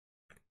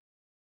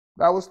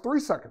 That was 3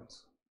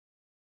 seconds.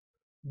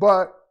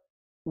 But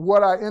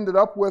what I ended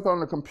up with on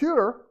the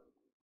computer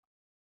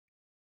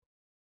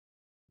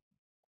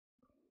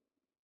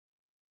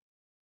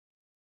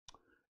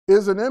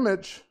is an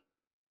image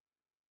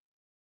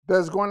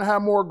that's going to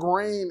have more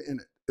grain in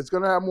it. It's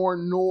going to have more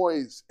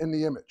noise in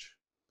the image.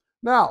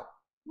 Now,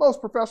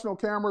 most professional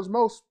cameras,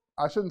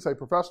 I shouldn't say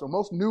professional,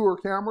 most newer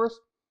cameras,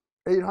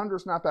 800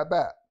 is not that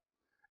bad.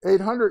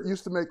 800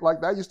 used to make,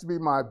 like that used to be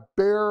my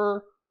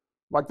bare,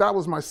 like that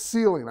was my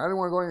ceiling. I didn't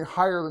want to go any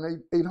higher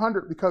than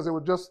 800 because it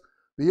would just,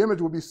 the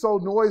image would be so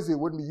noisy it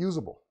wouldn't be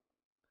usable.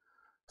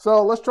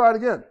 So let's try it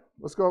again.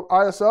 Let's go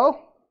ISO.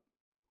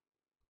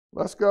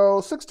 Let's go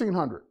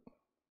 1600.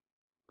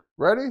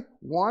 Ready?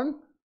 1.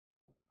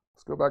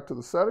 Let's go back to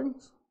the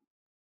settings.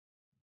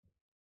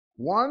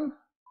 1,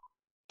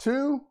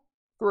 2,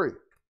 3.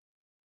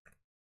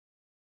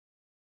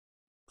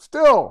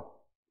 Still,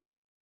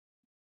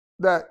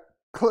 that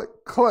click,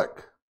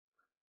 click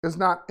is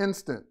not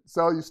instant.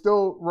 So you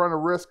still run a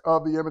risk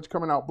of the image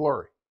coming out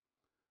blurry.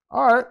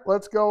 All right,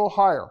 let's go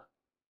higher.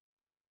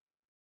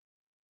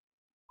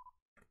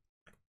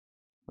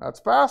 That's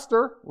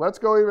faster. Let's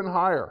go even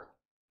higher.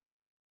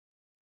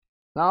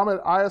 Now I'm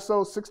at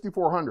ISO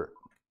 6400.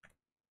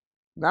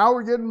 Now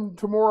we're getting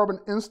to more of an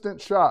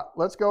instant shot.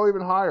 Let's go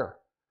even higher.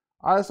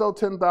 ISO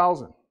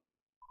 10,000.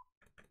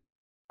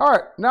 All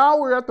right, now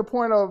we're at the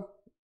point of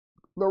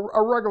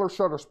a regular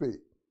shutter speed.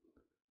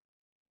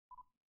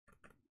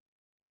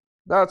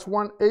 That's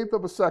 1/8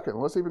 of a second.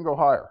 Let's even go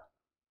higher.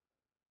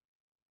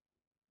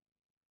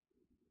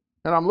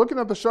 And I'm looking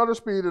at the shutter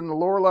speed in the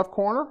lower left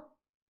corner.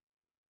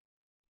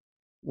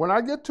 When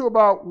I get to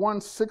about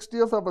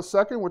 1/60th of a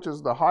second, which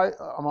is the high,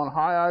 I'm on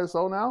high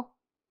ISO now.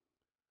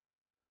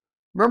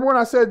 Remember when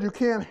I said you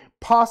can't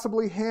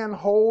possibly hand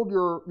hold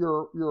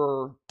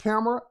your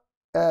camera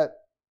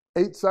at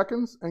 8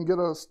 seconds and get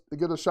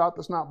a shot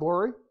that's not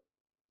blurry?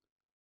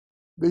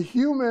 The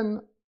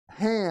human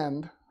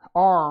hand,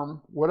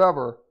 arm,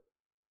 whatever,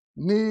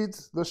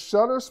 needs the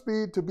shutter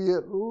speed to be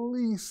at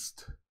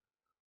least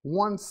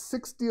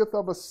 1/60th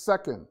of a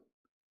second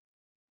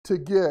to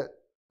get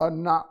a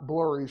not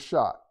blurry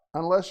shot.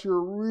 Unless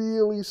you're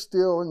really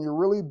still and you're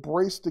really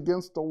braced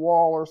against the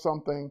wall or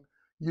something,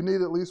 you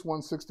need at least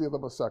 1/60th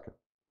of a second.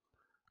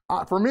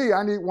 For me,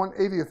 I need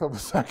 1/80th of a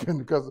second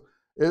because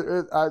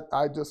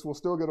I just will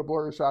still get a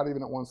blurry shot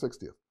even at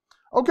 1/60th.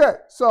 Okay,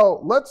 so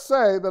let's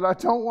say that I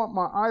don't want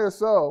my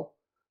ISO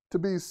to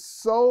be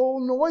so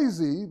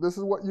noisy. This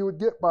is what you would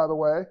get, by the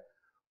way,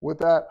 with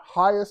that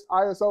highest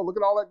ISO. Look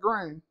at all that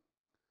grain.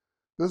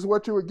 This is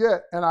what you would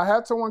get. And I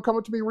had someone come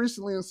up to me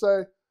recently and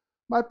say,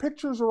 my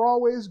pictures are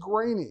always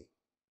grainy.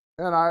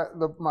 And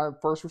my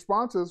first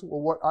response is,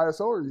 well, what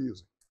ISO are you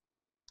using?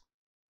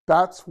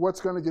 That's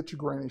what's going to get you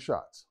grainy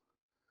shots.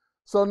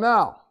 So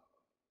now,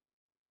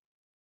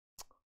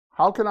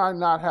 how can I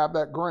not have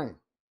that grain?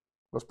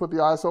 Let's put the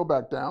ISO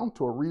back down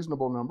to a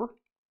reasonable number.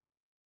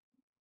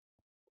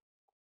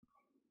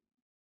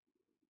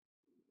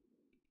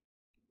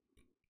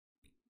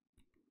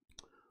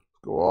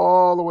 Go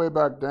all the way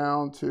back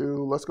down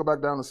to, let's go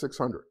back down to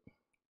 600.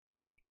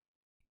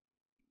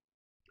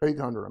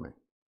 800, I mean.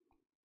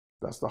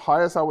 That's the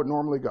highest I would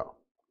normally go.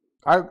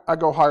 I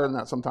go higher than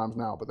that sometimes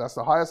now, but that's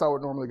the highest I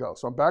would normally go.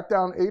 So I'm back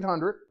down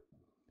 800.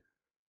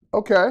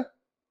 Okay.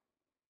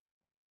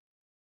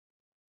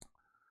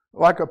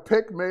 Like a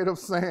pick made of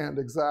sand,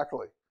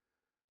 exactly.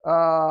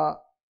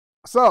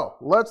 So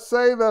let's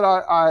say that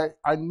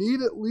I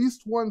need at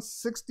least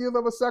 1/60th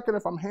of a second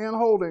if I'm hand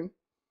holding,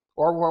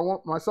 or if I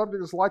want, my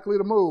subject is likely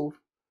to move.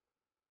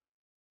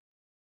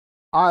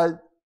 I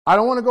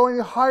don't want to go any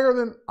higher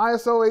than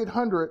ISO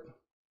 800.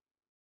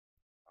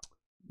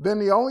 Then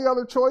the only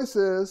other choice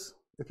is,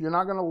 if you're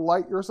not going to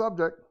light your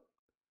subject,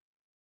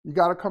 you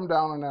got to come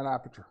down on that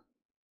aperture.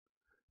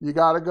 You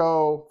got to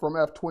go from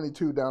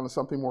f/22 down to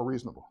something more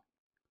reasonable.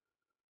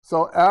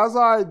 So as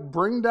I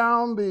bring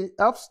down the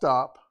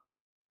f-stop,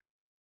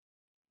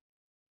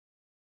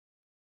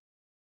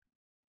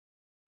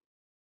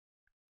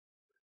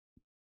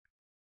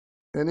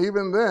 and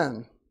even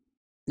then,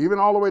 even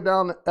all the way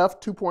down to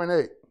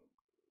f/2.8,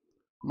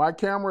 my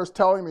camera is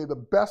telling me the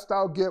best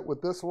I'll get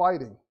with this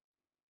lighting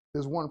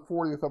is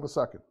 1/40th of a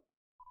second.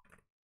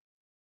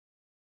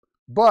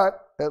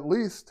 But at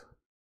least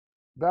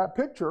that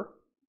picture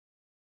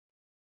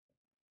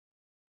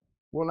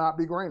will not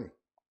be grainy.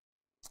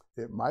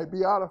 It might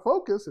be out of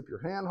focus if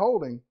you're hand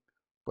holding,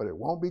 but it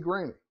won't be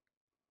grainy.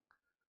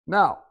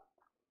 Now,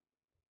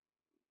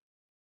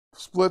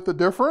 split the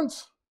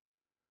difference.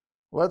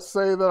 Let's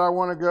say that I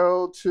want to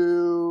go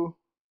to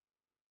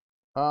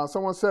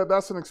Someone said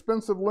that's an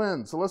expensive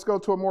lens. So let's go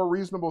to a more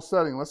reasonable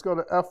setting. Let's go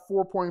to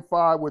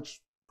f4.5, which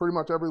pretty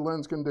much every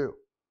lens can do.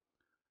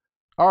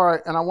 All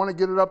right, and I want to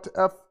get it up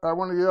to I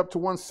want to get up to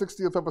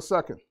 1/60th of a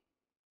second.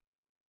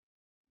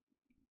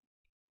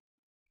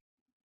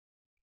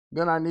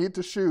 Then I need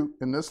to shoot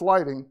in this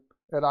lighting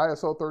at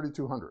ISO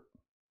 3200.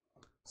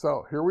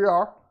 So here we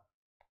are.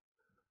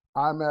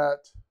 I'm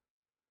at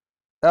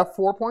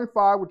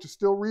f4.5, which is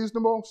still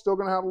reasonable. Still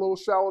going to have a little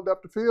shallow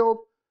depth of field.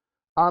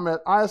 I'm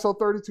at ISO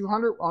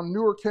 3200 on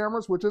newer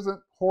cameras, which isn't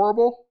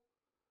horrible.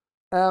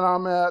 And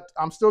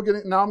I'm still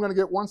getting, now I'm going to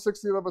get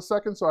 1/60th of a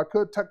second, so I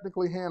could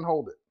technically hand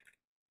hold it.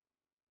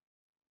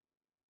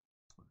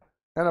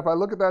 And if I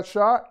look at that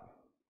shot,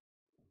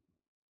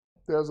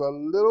 there's a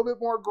little bit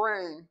more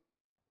grain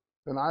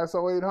than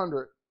ISO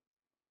 800,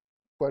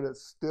 but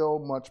it's still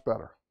much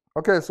better.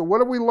 Okay, so what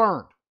have we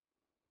learned?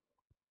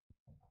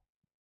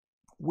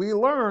 We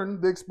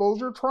learned the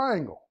exposure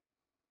triangle.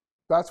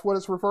 That's what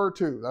it's referred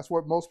to. That's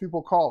what most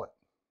people call it.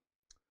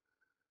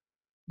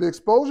 The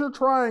exposure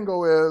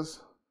triangle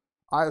is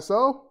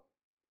ISO,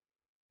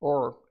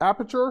 or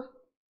aperture,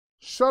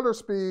 shutter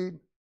speed,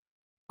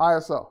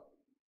 ISO.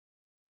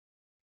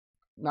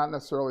 Not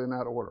necessarily in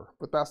that order,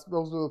 but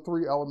those are the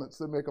three elements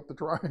that make up the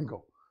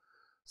triangle.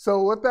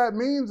 So what that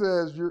means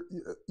is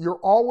you're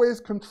always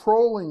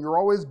controlling, you're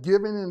always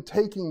giving and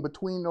taking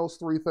between those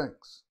three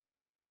things.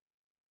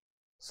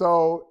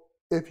 So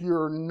if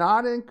you're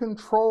not in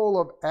control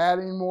of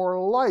adding more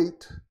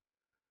light,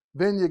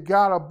 then you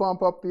gotta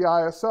bump up the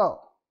ISO.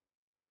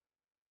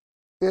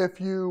 If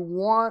you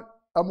want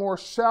a more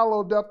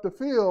shallow depth of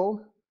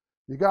field,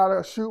 you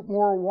gotta shoot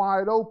more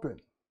wide open.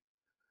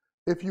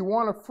 If you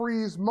want to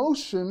freeze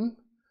motion,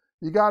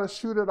 you got to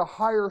shoot at a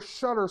higher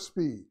shutter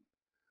speed.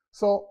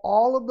 So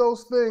all of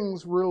those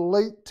things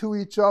relate to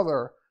each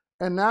other.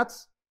 And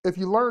that's, if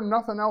you learn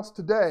nothing else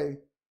today,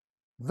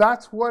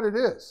 that's what it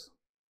is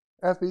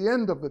at the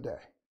end of the day.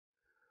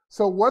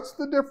 So what's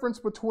the difference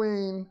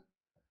between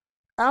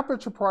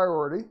aperture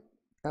priority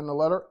and the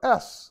letter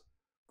S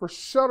for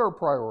shutter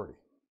priority?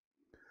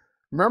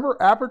 Remember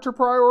aperture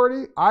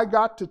priority, I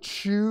got to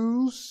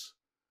choose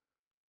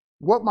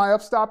what my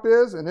f-stop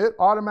is, and it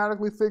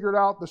automatically figured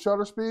out the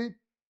shutter speed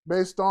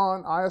based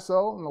on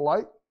ISO and the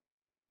light.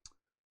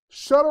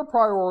 Shutter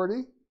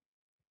priority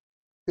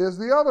is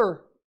the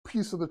other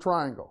piece of the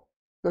triangle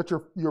that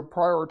you're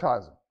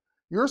prioritizing.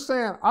 You're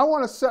saying, I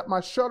want to set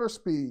my shutter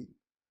speed,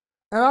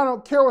 and I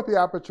don't care what the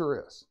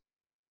aperture is,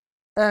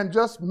 and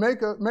just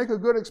make a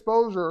good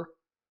exposure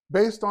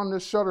based on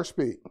this shutter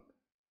speed.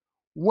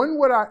 When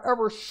would I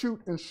ever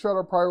shoot in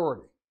shutter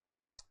priority?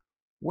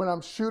 When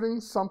I'm shooting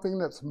something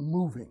that's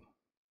moving.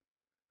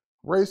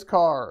 Race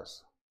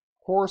cars,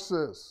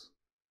 horses,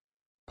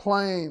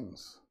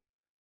 planes,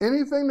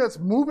 anything that's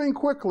moving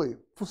quickly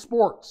for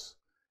sports,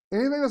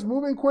 anything that's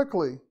moving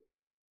quickly,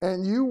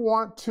 and you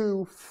want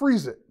to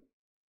freeze it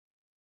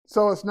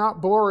so it's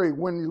not blurry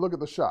when you look at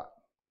the shot.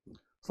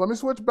 So let me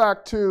switch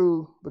back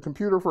to the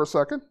computer for a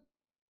second.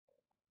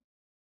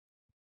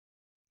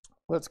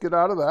 Let's get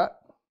out of that.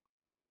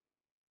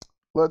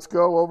 Let's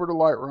go over to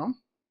Lightroom,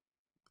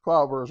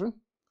 cloud version.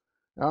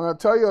 And I'm going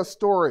to tell you a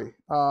story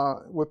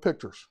with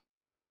pictures.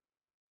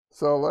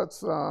 So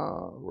let's,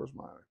 where's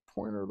my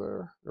pointer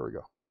there? There we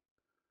go.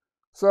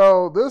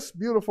 So this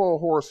beautiful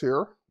horse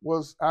here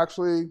was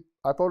actually,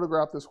 I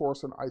photographed this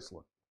horse in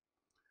Iceland.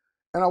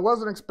 And I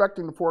wasn't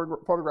expecting to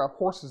photograph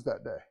horses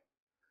that day.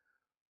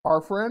 Our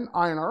friend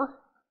Einar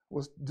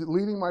was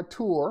leading my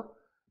tour,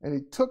 and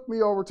he took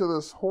me over to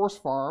this horse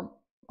farm,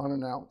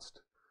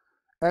 unannounced.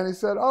 And he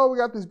said, oh, we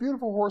got these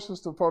beautiful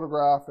horses to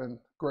photograph, and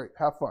great,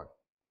 have fun.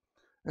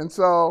 And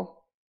so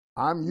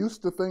I'm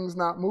used to things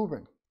not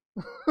moving.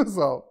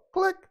 So,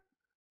 click,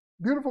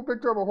 beautiful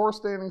picture of a horse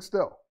standing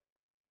still.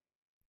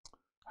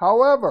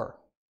 However,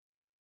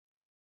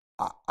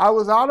 I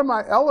was out of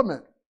my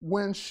element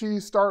when she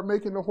started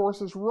making the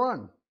horses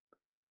run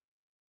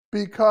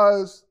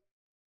because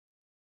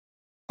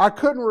I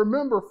couldn't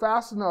remember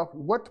fast enough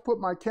what to put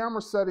my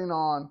camera setting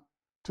on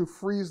to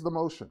freeze the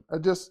motion. I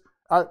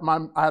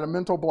had a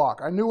mental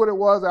block. I knew what it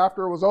was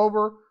after it was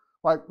over.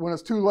 Like when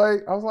it's too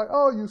late, I was like,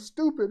 oh, you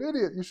stupid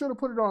idiot. You should have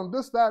put it on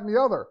this, that, and the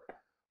other.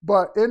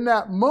 But in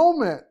that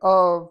moment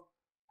of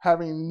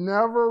having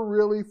never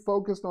really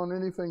focused on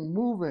anything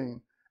moving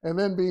and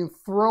then being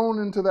thrown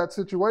into that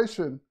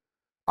situation,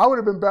 I would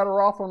have been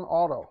better off on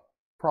auto,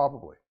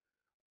 probably,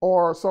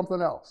 or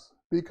something else,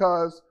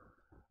 because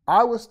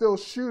I was still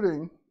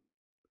shooting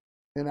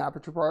in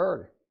aperture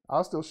priority. I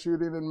was still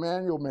shooting in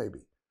manual maybe,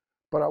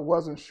 but I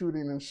wasn't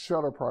shooting in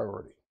shutter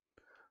priority.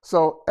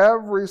 So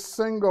every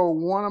single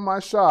one of my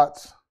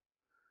shots,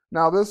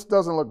 now this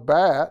doesn't look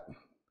bad,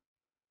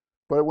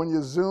 but when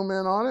you zoom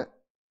in on it,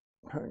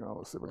 hang on,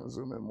 let's see if I can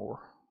zoom in more.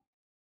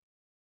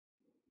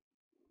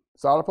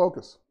 It's out of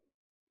focus.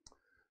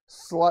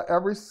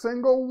 Every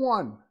single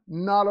one,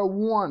 not a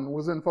one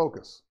was in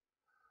focus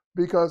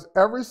because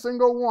every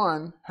single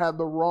one had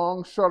the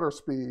wrong shutter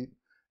speed,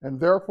 and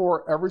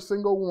therefore every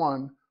single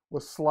one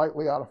was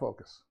slightly out of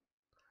focus.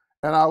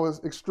 And I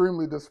was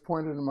extremely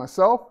disappointed in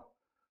myself.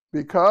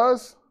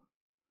 Because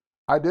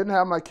I didn't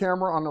have my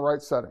camera on the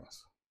right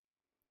settings.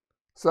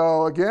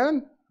 So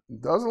again,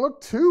 it doesn't look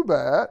too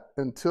bad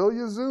until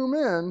you zoom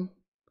in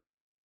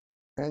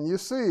and you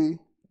see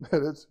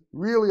that it's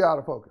really out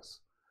of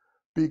focus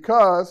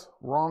because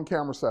wrong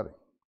camera setting.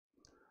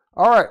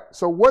 All right,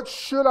 so what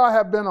should I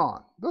have been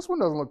on? This one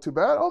doesn't look too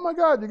bad. Oh my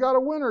God, you got a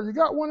winner. You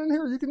got one in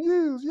here you can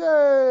use.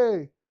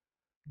 Yay.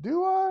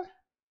 Do I?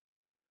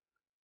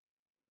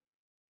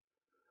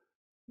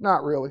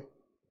 Not really.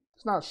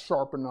 It's not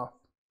sharp enough.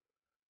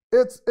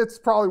 It's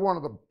probably one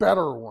of the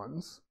better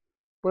ones,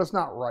 but it's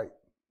not right.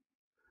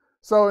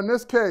 So in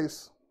this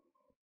case,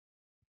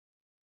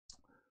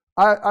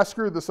 I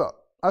screwed this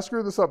up. I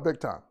screwed this up big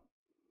time.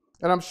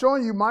 And I'm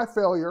showing you my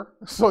failure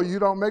so you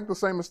don't make the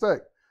same mistake.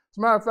 As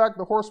a matter of fact,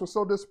 the horse was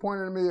so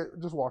disappointed in me, it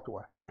just walked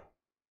away.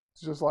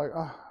 It's just like,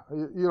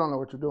 you don't know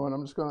what you're doing.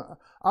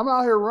 I'm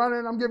out here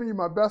running, I'm giving you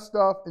my best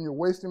stuff, and you're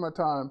wasting my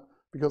time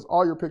because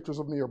all your pictures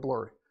of me are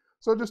blurry.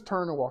 So it just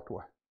turned and walked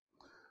away.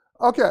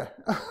 Okay.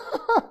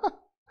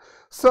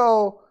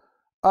 So,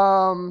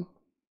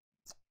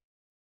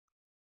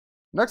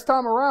 next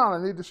time around,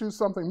 I need to shoot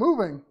something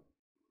moving.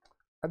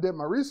 I did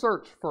my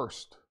research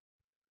first.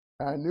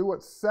 And I knew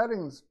what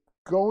settings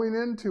going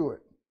into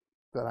it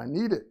that I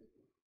needed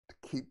to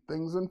keep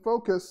things in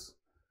focus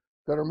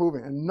that are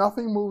moving. And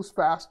nothing moves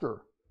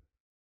faster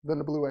than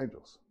the Blue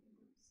Angels.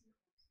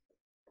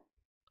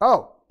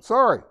 Oh,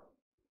 sorry.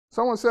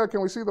 Someone said,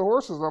 can we see the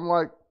horses? I'm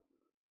like,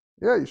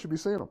 yeah, you should be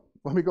seeing them.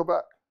 Let me go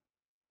back.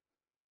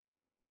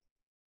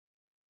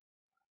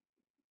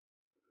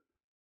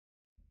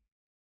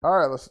 All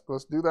right,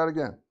 let's do that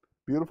again.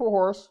 Beautiful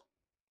horse.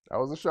 That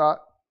was a shot.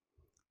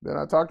 Then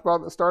I talked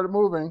about it started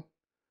moving,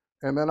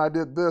 and then I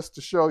did this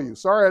to show you.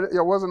 Sorry,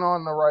 I wasn't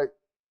on the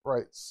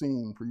right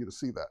scene for you to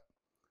see that.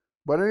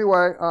 But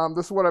anyway,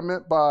 this is what I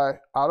meant by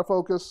out of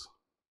focus.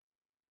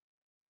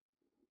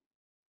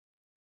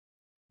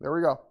 There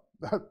we go.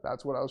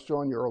 That's what I was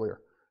showing you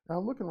earlier. And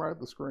I'm looking right at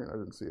the screen. I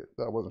didn't see it.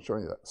 I wasn't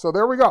showing you that. So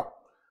there we go.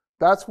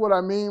 That's what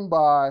I mean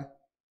by,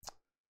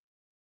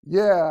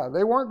 yeah,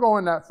 they weren't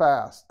going that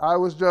fast. I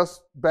was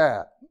just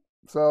bad.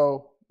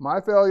 So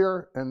my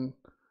failure, and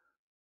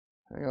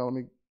hang on, let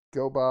me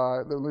go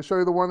by. Let me show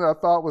you the one that I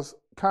thought was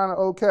kind of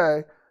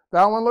okay.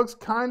 That one looks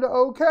kind of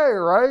okay,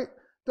 right?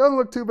 Doesn't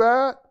look too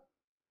bad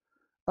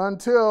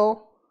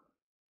until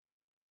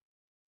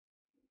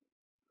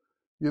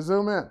you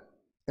zoom in.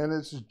 And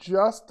it's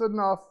just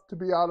enough to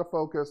be out of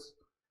focus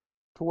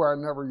to where I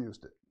never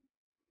used it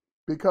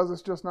because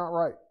it's just not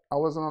right. I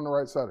wasn't on the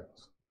right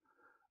settings.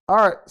 All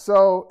right,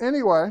 so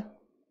anyway,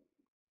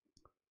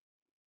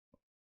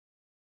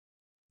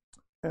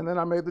 and then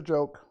I made the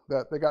joke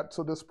that they got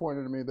so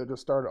disappointed in me, they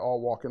just started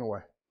all walking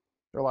away.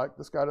 They're like,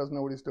 this guy doesn't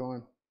know what he's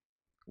doing.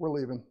 We're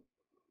leaving.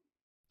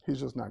 He's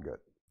just not good.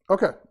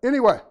 Okay,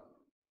 anyway,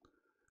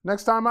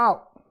 next time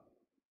out,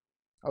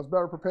 I was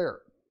better prepared.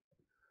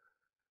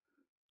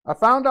 I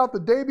found out the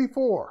day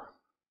before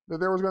that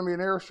there was going to be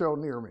an air show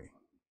near me.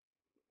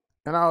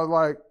 And I was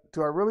like,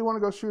 do I really want to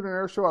go shoot an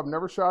air show? I've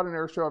never shot an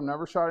air show. I've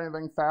never shot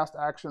anything fast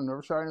action.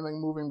 Never shot anything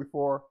moving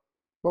before.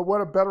 But what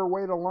a better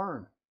way to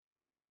learn.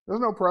 There's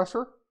no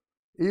pressure.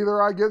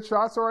 Either I get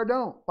shots or I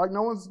don't. Like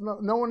no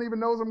one even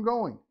knows I'm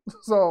going.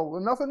 So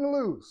nothing to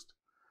lose.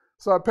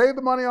 So I paid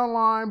the money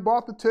online,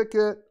 bought the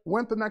ticket,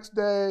 went the next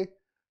day,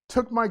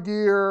 took my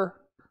gear.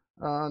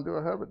 Do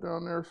I have it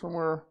down there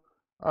somewhere?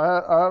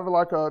 I have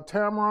like a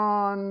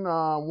Tamron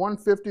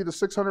 150 to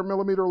 600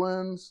 millimeter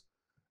lens.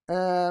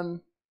 And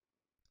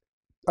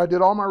I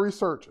did all my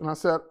research and I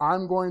said,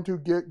 I'm going to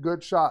get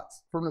good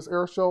shots from this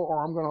air show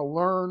or I'm going to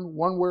learn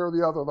one way or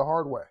the other the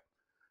hard way.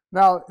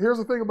 Now, here's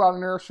the thing about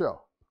an air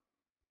show.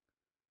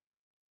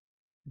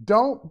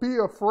 Don't be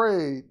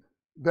afraid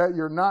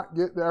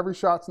that every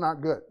shot's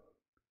not good.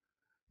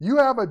 You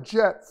have a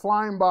jet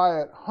flying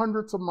by at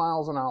hundreds of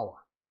miles an hour.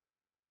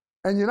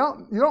 And you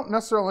don't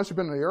necessarily, unless you've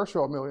been to the air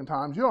show a million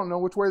times, you don't know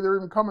which way they're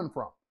even coming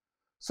from.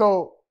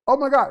 So, oh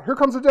my God, here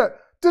comes a jet.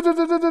 And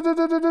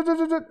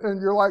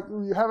you're like,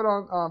 you have it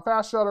on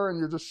fast shutter and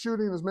you're just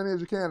shooting as many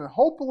as you can and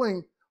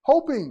hoping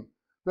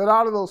that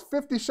out of those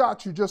 50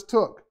 shots you just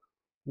took,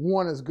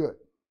 one is good.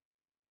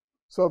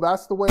 So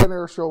that's the way an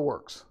air show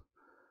works.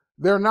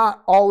 They're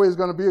not always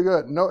going to be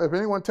good. No, if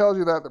anyone tells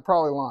you that, they're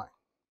probably lying.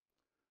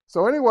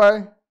 So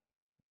anyway,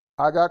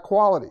 I got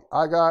quality.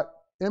 I got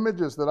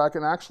images that I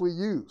can actually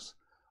use.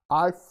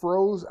 I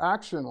froze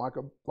action like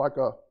a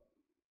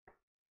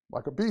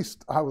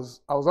beast. I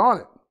was on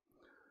it.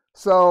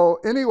 So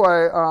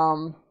anyway,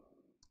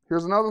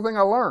 here's another thing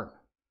I learned.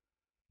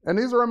 And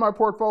these are in my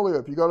portfolio.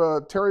 If you go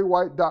to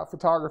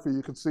terrywhite.photography,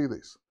 you can see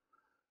these.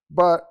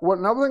 But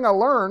another thing I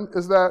learned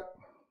is that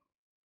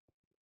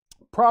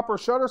proper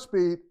shutter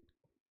speed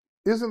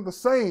isn't the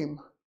same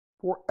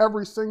for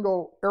every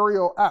single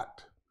aerial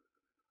act.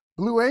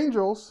 Blue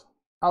Angels,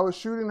 I was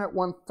shooting at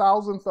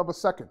 1,000th of a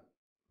second,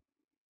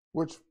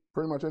 which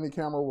pretty much any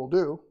camera will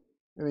do.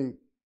 Any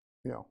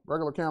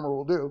regular camera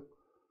will do.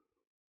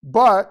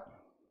 But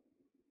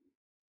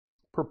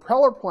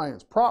propeller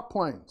planes, prop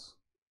planes,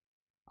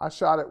 I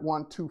shot at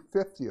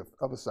 1/250th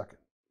of a second.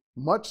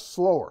 Much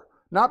slower.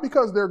 Not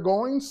because they're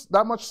going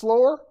that much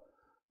slower,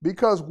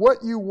 because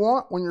what you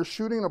want when you're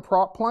shooting a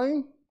prop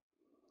plane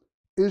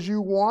is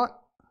you want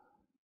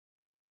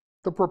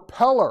the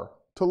propeller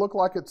to look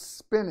like it's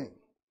spinning.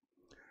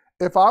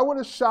 If I would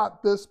have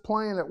shot this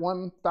plane at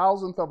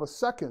 1,000th of a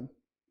second,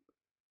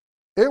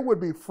 it would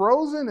be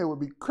frozen, it would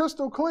be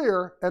crystal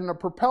clear, and the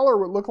propeller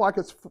would look like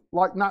it's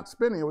like not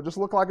spinning. It would just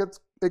look like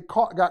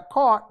got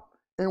caught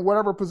in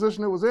whatever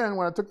position it was in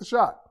when I took the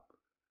shot.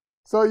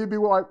 So you'd be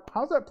like,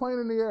 how's that plane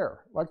in the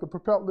air? Like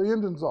the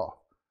engine's off.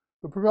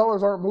 The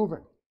propellers aren't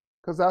moving,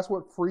 because that's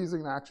what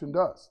freezing action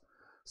does.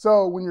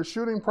 So when you're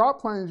shooting prop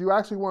planes, you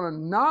actually want to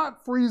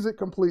not freeze it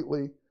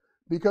completely,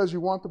 because you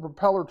want the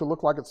propeller to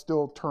look like it's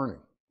still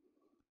turning.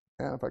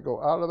 And if I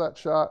go out of that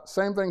shot,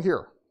 same thing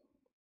here.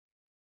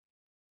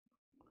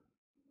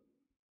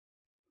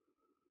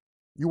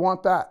 You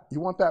want that. You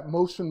want that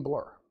motion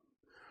blur.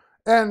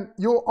 And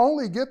you'll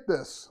only get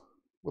this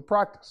with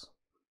practice.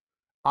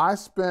 I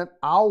spent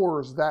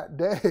hours that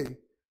day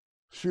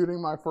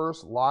shooting my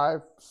first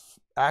live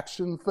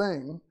action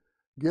thing,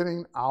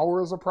 getting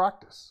hours of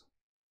practice.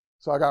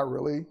 So I got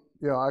really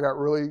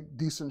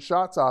decent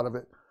shots out of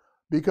it,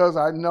 because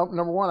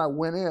number one, I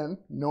went in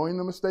knowing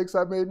the mistakes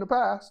I've made in the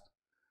past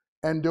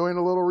and doing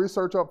a little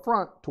research up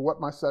front to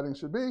what my settings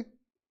should be.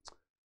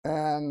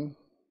 And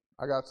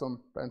I got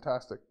some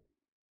fantastic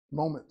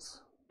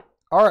moments.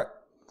 All right,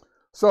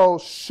 so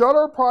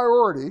shutter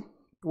priority,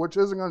 which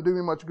isn't going to do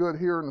me much good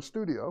here in the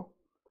studio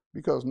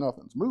because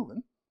nothing's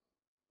moving.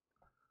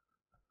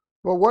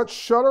 But what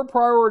shutter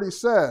priority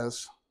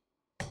says,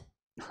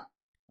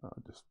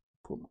 just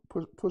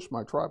push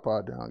my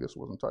tripod down. I guess it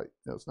wasn't tight.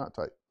 No, it's not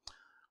tight.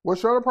 What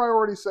shutter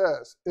priority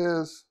says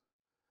is,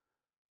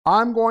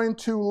 I'm going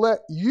to let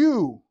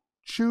you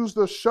choose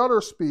the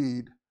shutter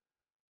speed,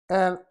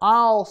 and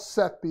I'll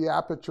set the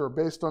aperture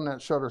based on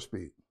that shutter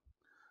speed.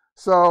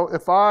 So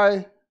if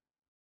I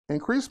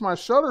increase my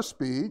shutter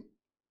speed,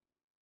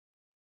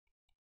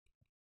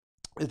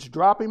 it's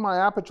dropping my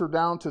aperture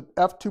down to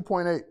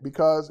f2.8,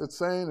 because it's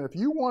saying if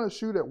you want to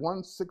shoot at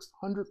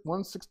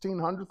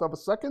 1/1600th of a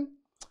second,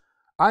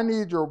 I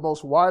need your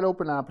most wide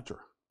open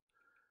aperture.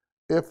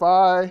 If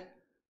I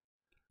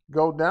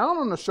go down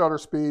on the shutter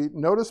speed,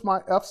 notice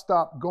my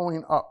f-stop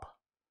going up.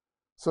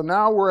 So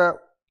now we're at,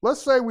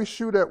 let's say we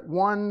shoot at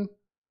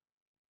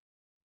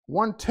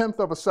 1/10th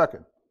of a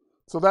second.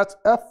 So that's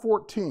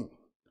f14.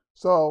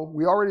 So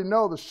we already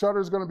know the shutter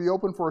is going to be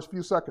open for a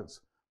few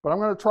seconds. But I'm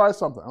going to try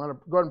something. I'm going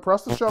to go ahead and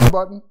press the shutter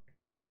button.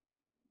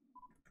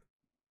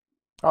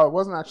 Oh, it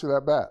wasn't actually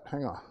that bad.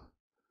 Hang on.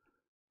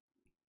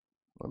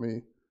 Let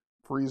me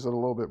freeze it a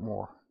little bit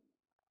more.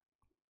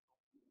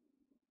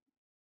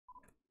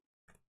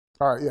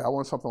 All right, yeah, I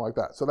want something like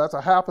that. So that's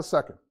a half a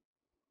second.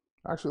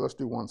 Actually, let's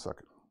do 1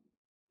 second.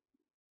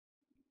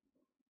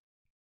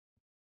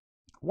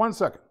 1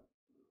 second.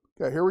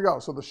 Okay, here we go.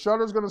 So the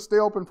shutter is going to stay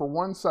open for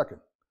 1 second.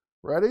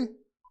 Ready?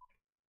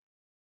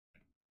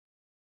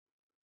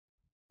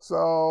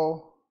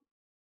 So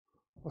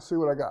let's see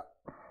what I got.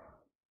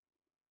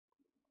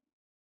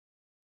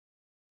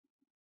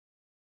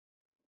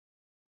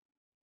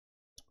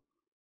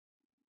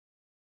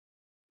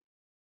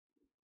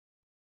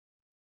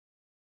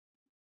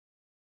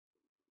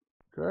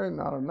 Okay,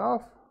 not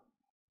enough.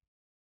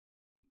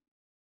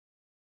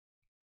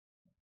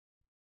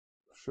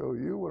 Show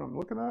you what I'm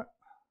looking at.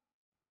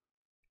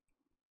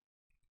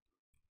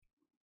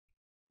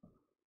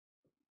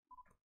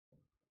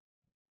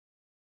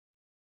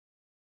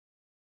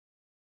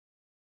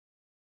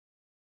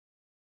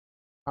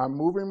 I'm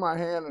moving my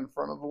hand in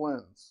front of the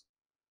lens,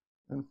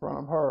 in front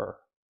of her,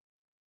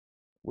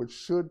 which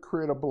should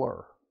create a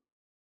blur.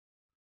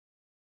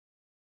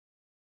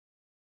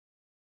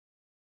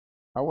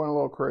 I went a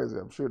little crazy.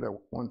 I'm shooting at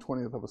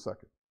 1/20th of a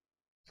second.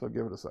 So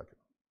give it a second.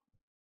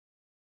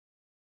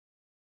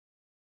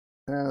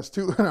 And it's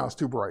too, no, it's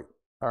too bright.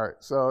 All right,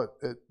 so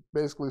it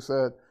basically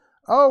said,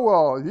 oh,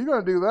 well, if you're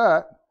going to do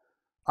that,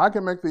 I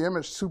can make the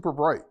image super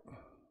bright.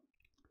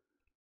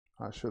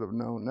 I should have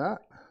known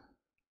that.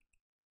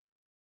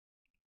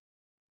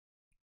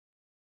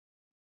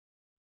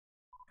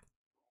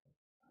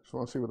 Just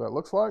want to see what that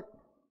looks like.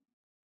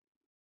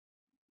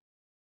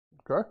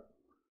 Okay.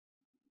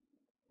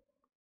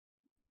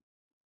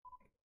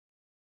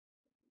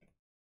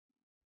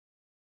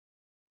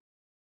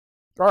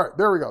 All right,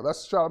 there we go.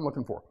 That's the shot I'm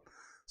looking for.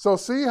 So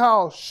see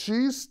how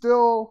she's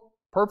still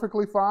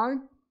perfectly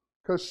fine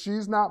because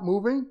she's not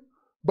moving,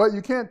 but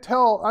you can't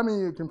tell. I mean,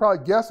 you can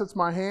probably guess it's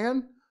my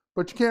hand,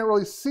 but you can't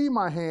really see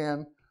my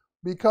hand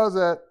because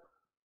at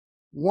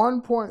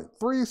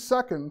 1.3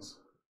 seconds,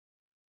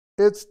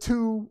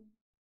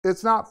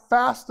 it's not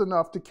fast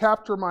enough to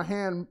capture my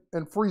hand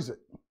and freeze it.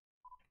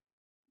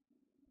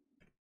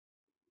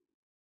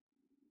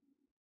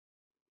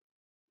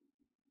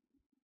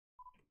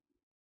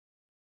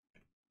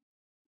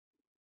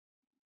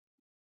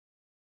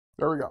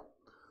 There we go.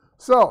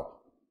 So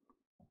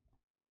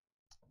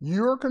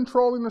you're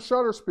controlling the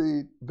shutter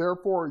speed,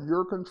 therefore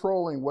you're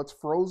controlling what's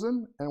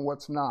frozen and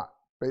what's not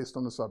based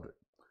on the subject.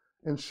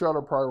 in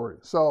shutter priority.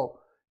 So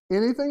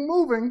anything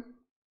moving,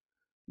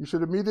 you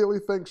should immediately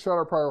think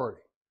shutter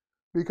priority,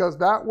 because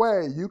that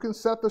way you can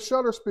set the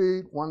shutter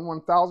speed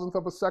 1/1000th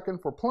of a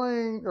second for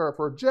plane or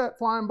for a jet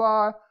flying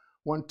by,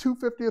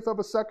 1/250th of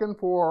a second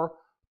for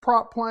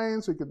prop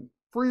plane, so you can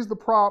freeze the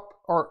prop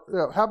or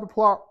have the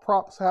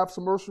props have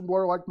some motion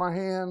blur like my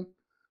hand,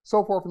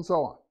 so forth and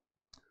so on.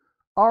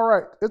 All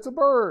right, it's a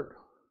bird.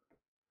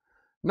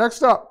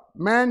 Next up,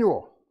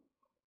 manual.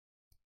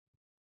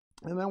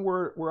 And then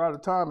we're out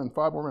of time in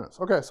 5 more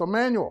minutes. Okay, so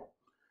manual.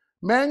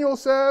 Manual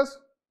says,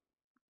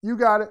 you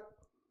got it.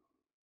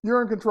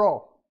 You're in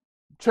control.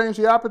 Change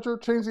the aperture,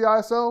 change the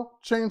ISO,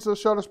 change the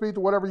shutter speed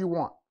to whatever you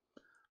want.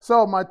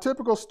 So my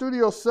typical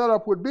studio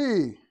setup would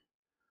be,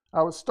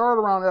 I would start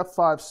around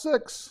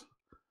f5.6.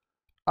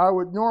 I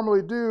would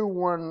normally do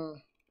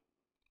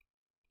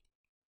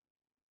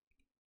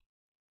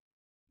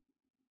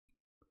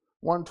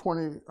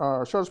 120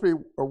 shutter speed,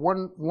 or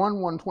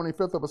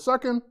 1/125th of a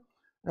second.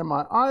 And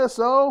my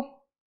ISO,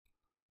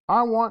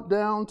 I want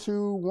down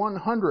to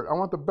 100. I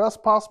want the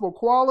best possible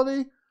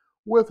quality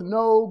with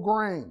no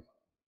grain.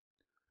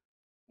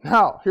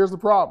 Now, here's the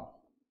problem.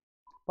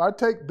 If I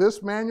take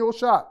this manual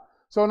shot,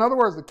 so in other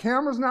words, the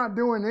camera's not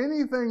doing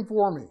anything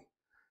for me,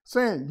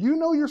 saying, you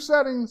know your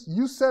settings,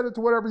 you set it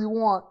to whatever you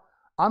want,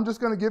 I'm just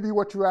going to give you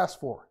what you asked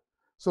for.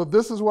 So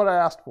this is what I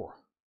asked for.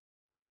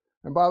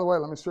 And by the way,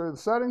 let me show you the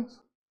settings.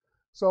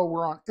 So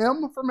we're on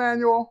M for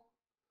manual,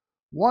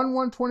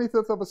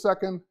 1/125th of a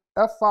second,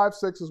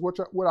 f5.6 is what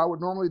I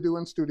would normally do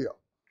in studio.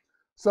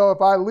 So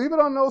if I leave it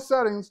on those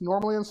settings,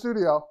 normally in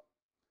studio,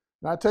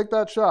 and I take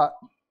that shot,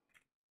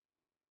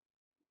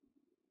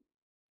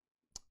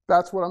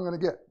 that's what I'm going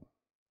to get.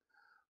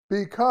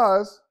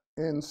 Because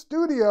in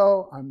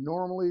studio, I'm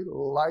normally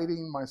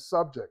lighting my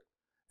subject.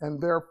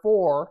 And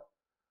therefore,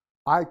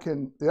 I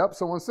can, yep,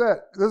 someone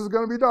said, this is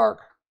going to be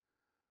dark.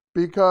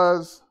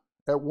 Because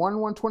at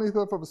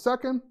 1/125th of a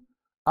second,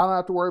 I don't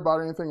have to worry about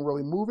anything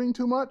really moving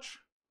too much.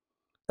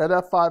 At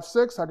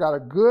f5.6, I got a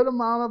good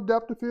amount of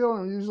depth of field,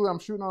 and usually I'm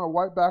shooting on a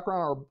white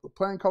background or a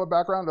plain color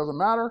background, doesn't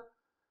matter.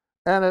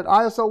 And at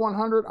ISO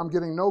 100, I'm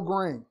getting no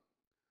grain.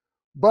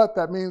 But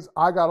that means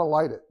I got to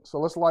light it. So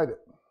let's light it.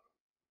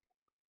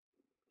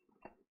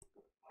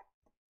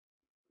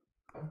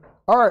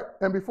 All right,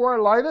 and before I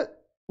light it,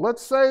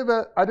 let's say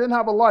that I didn't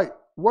have a light.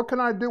 What can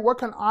I do? What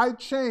can I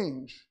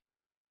change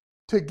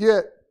to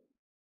get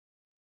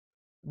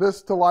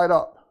this to light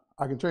up?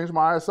 I can change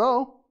my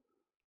ISO.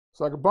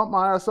 So I can bump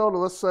my ISO to,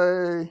 let's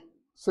say,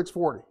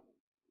 640.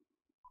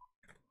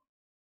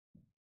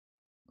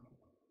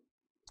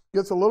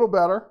 Gets a little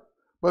better.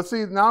 But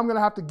see, now I'm going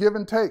to have to give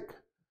and take.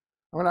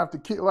 I'm going to have to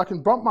keep, I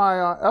can bump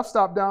my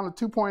f-stop down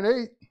to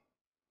 2.8.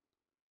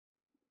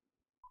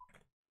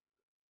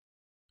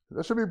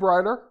 That should be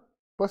brighter,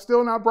 but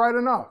still not bright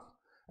enough.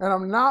 And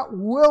I'm not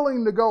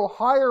willing to go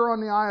higher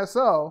on the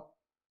ISO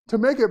to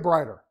make it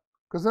brighter,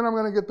 because then I'm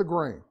going to get the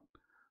grain.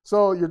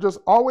 So you're just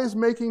always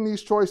making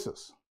these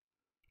choices.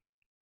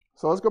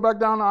 So let's go back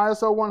down to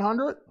ISO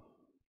 100.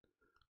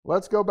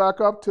 Let's go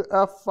back up to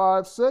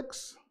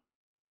f5.6.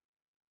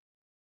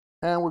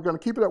 And we're going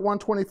to keep it at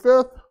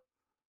 1/25th.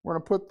 We're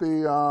going to put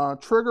the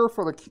trigger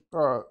for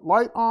the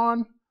light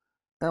on.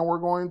 And we're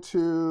going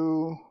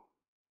to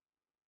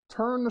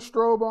turn the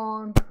strobe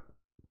on.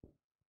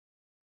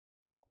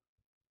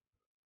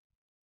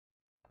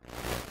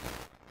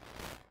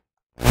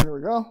 Here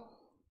we go.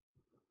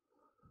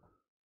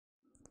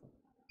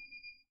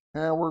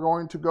 And we're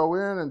going to go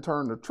in and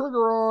turn the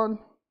trigger on.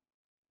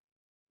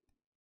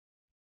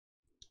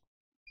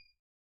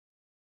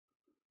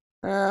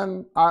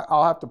 And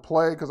I'll have to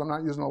play because I'm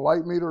not using a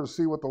light meter to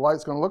see what the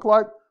light's going to look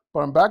like. But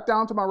I'm back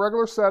down to my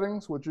regular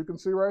settings, which you can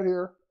see right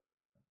here.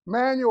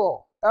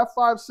 Manual,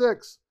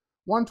 f5.6,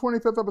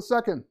 1/25th of a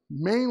second.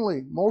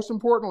 Mainly, most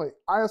importantly,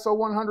 ISO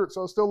 100,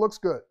 so it still looks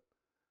good.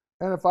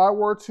 And if I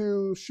were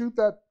to shoot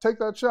that, take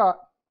that shot,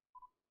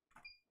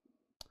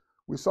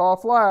 we saw a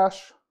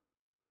flash.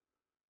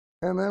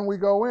 And then we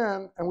go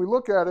in and we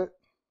look at it,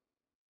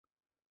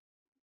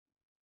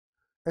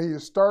 and you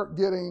start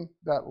getting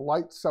that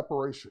light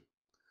separation.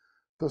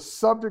 The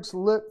subject's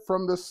lit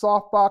from this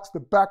softbox. The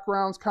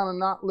background's kind of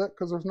not lit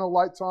because there's no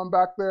lights on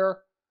back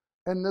there.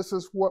 And this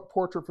is what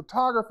portrait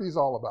photography is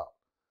all about.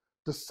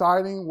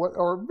 Deciding what,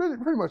 or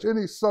pretty much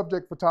any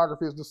subject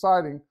photography is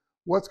deciding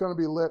what's going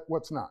to be lit,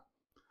 what's not.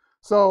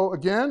 So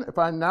again, if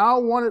I now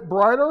want it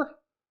brighter,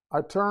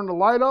 I turn the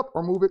light up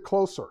or move it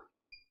closer.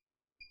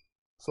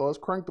 So let's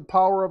crank the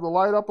power of the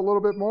light up a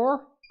little bit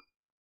more.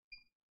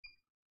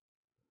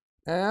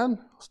 And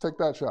let's take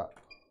that shot.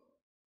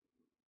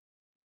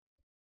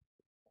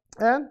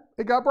 And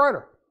it got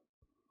brighter.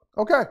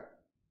 Okay.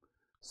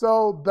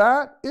 So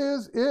that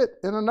is it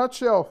in a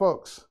nutshell,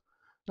 folks.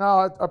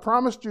 Now, I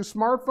promised you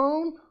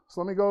smartphone,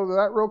 so let me go to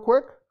that real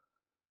quick.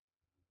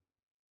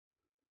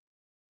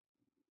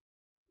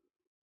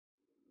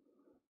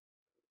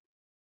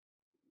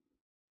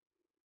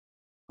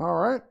 All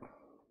right.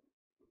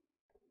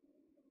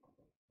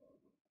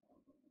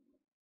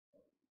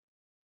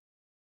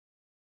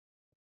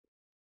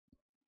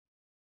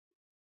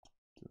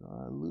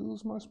 I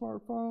lose my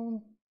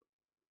smartphone.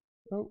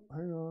 Oh,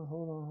 hang on,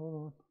 hold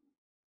on.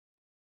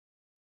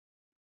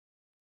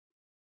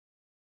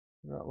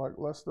 Got like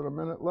less than a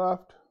minute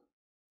left.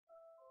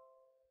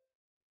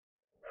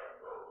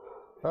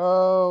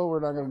 Oh, we're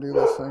not going to do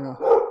this thing.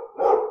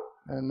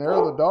 And there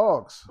are the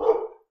dogs.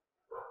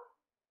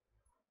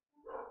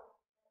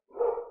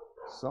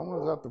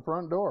 Someone's at the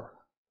front door.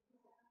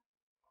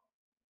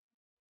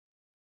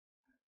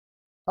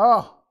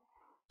 Oh,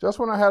 just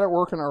when I had it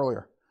working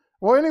earlier.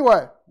 Well,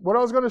 anyway, what I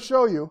was going to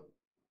show you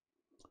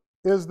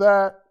is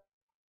that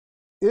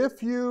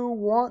if you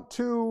want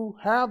to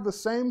have the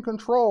same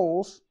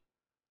controls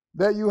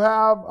that you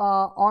have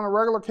on a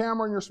regular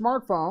camera in your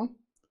smartphone,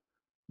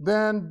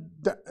 then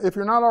if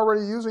you're not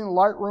already using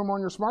Lightroom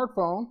on your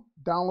smartphone,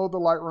 download the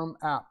Lightroom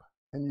app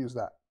and use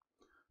that.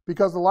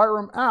 Because the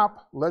Lightroom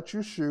app lets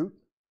you shoot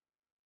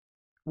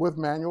with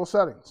manual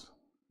settings.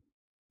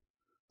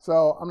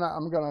 So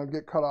I'm going to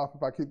get cut off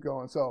if I keep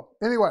going. So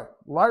anyway,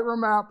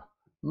 Lightroom app,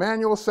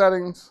 manual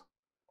settings,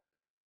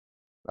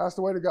 that's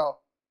the way to go.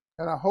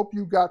 And I hope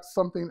you got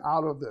something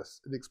out of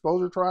this. The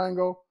exposure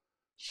triangle,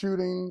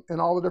 shooting in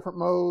all the different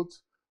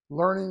modes,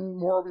 learning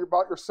more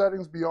about your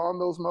settings beyond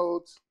those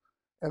modes,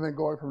 and then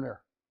going from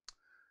there.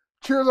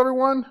 Cheers,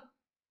 everyone.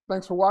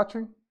 Thanks for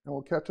watching, and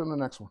we'll catch you in the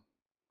next one.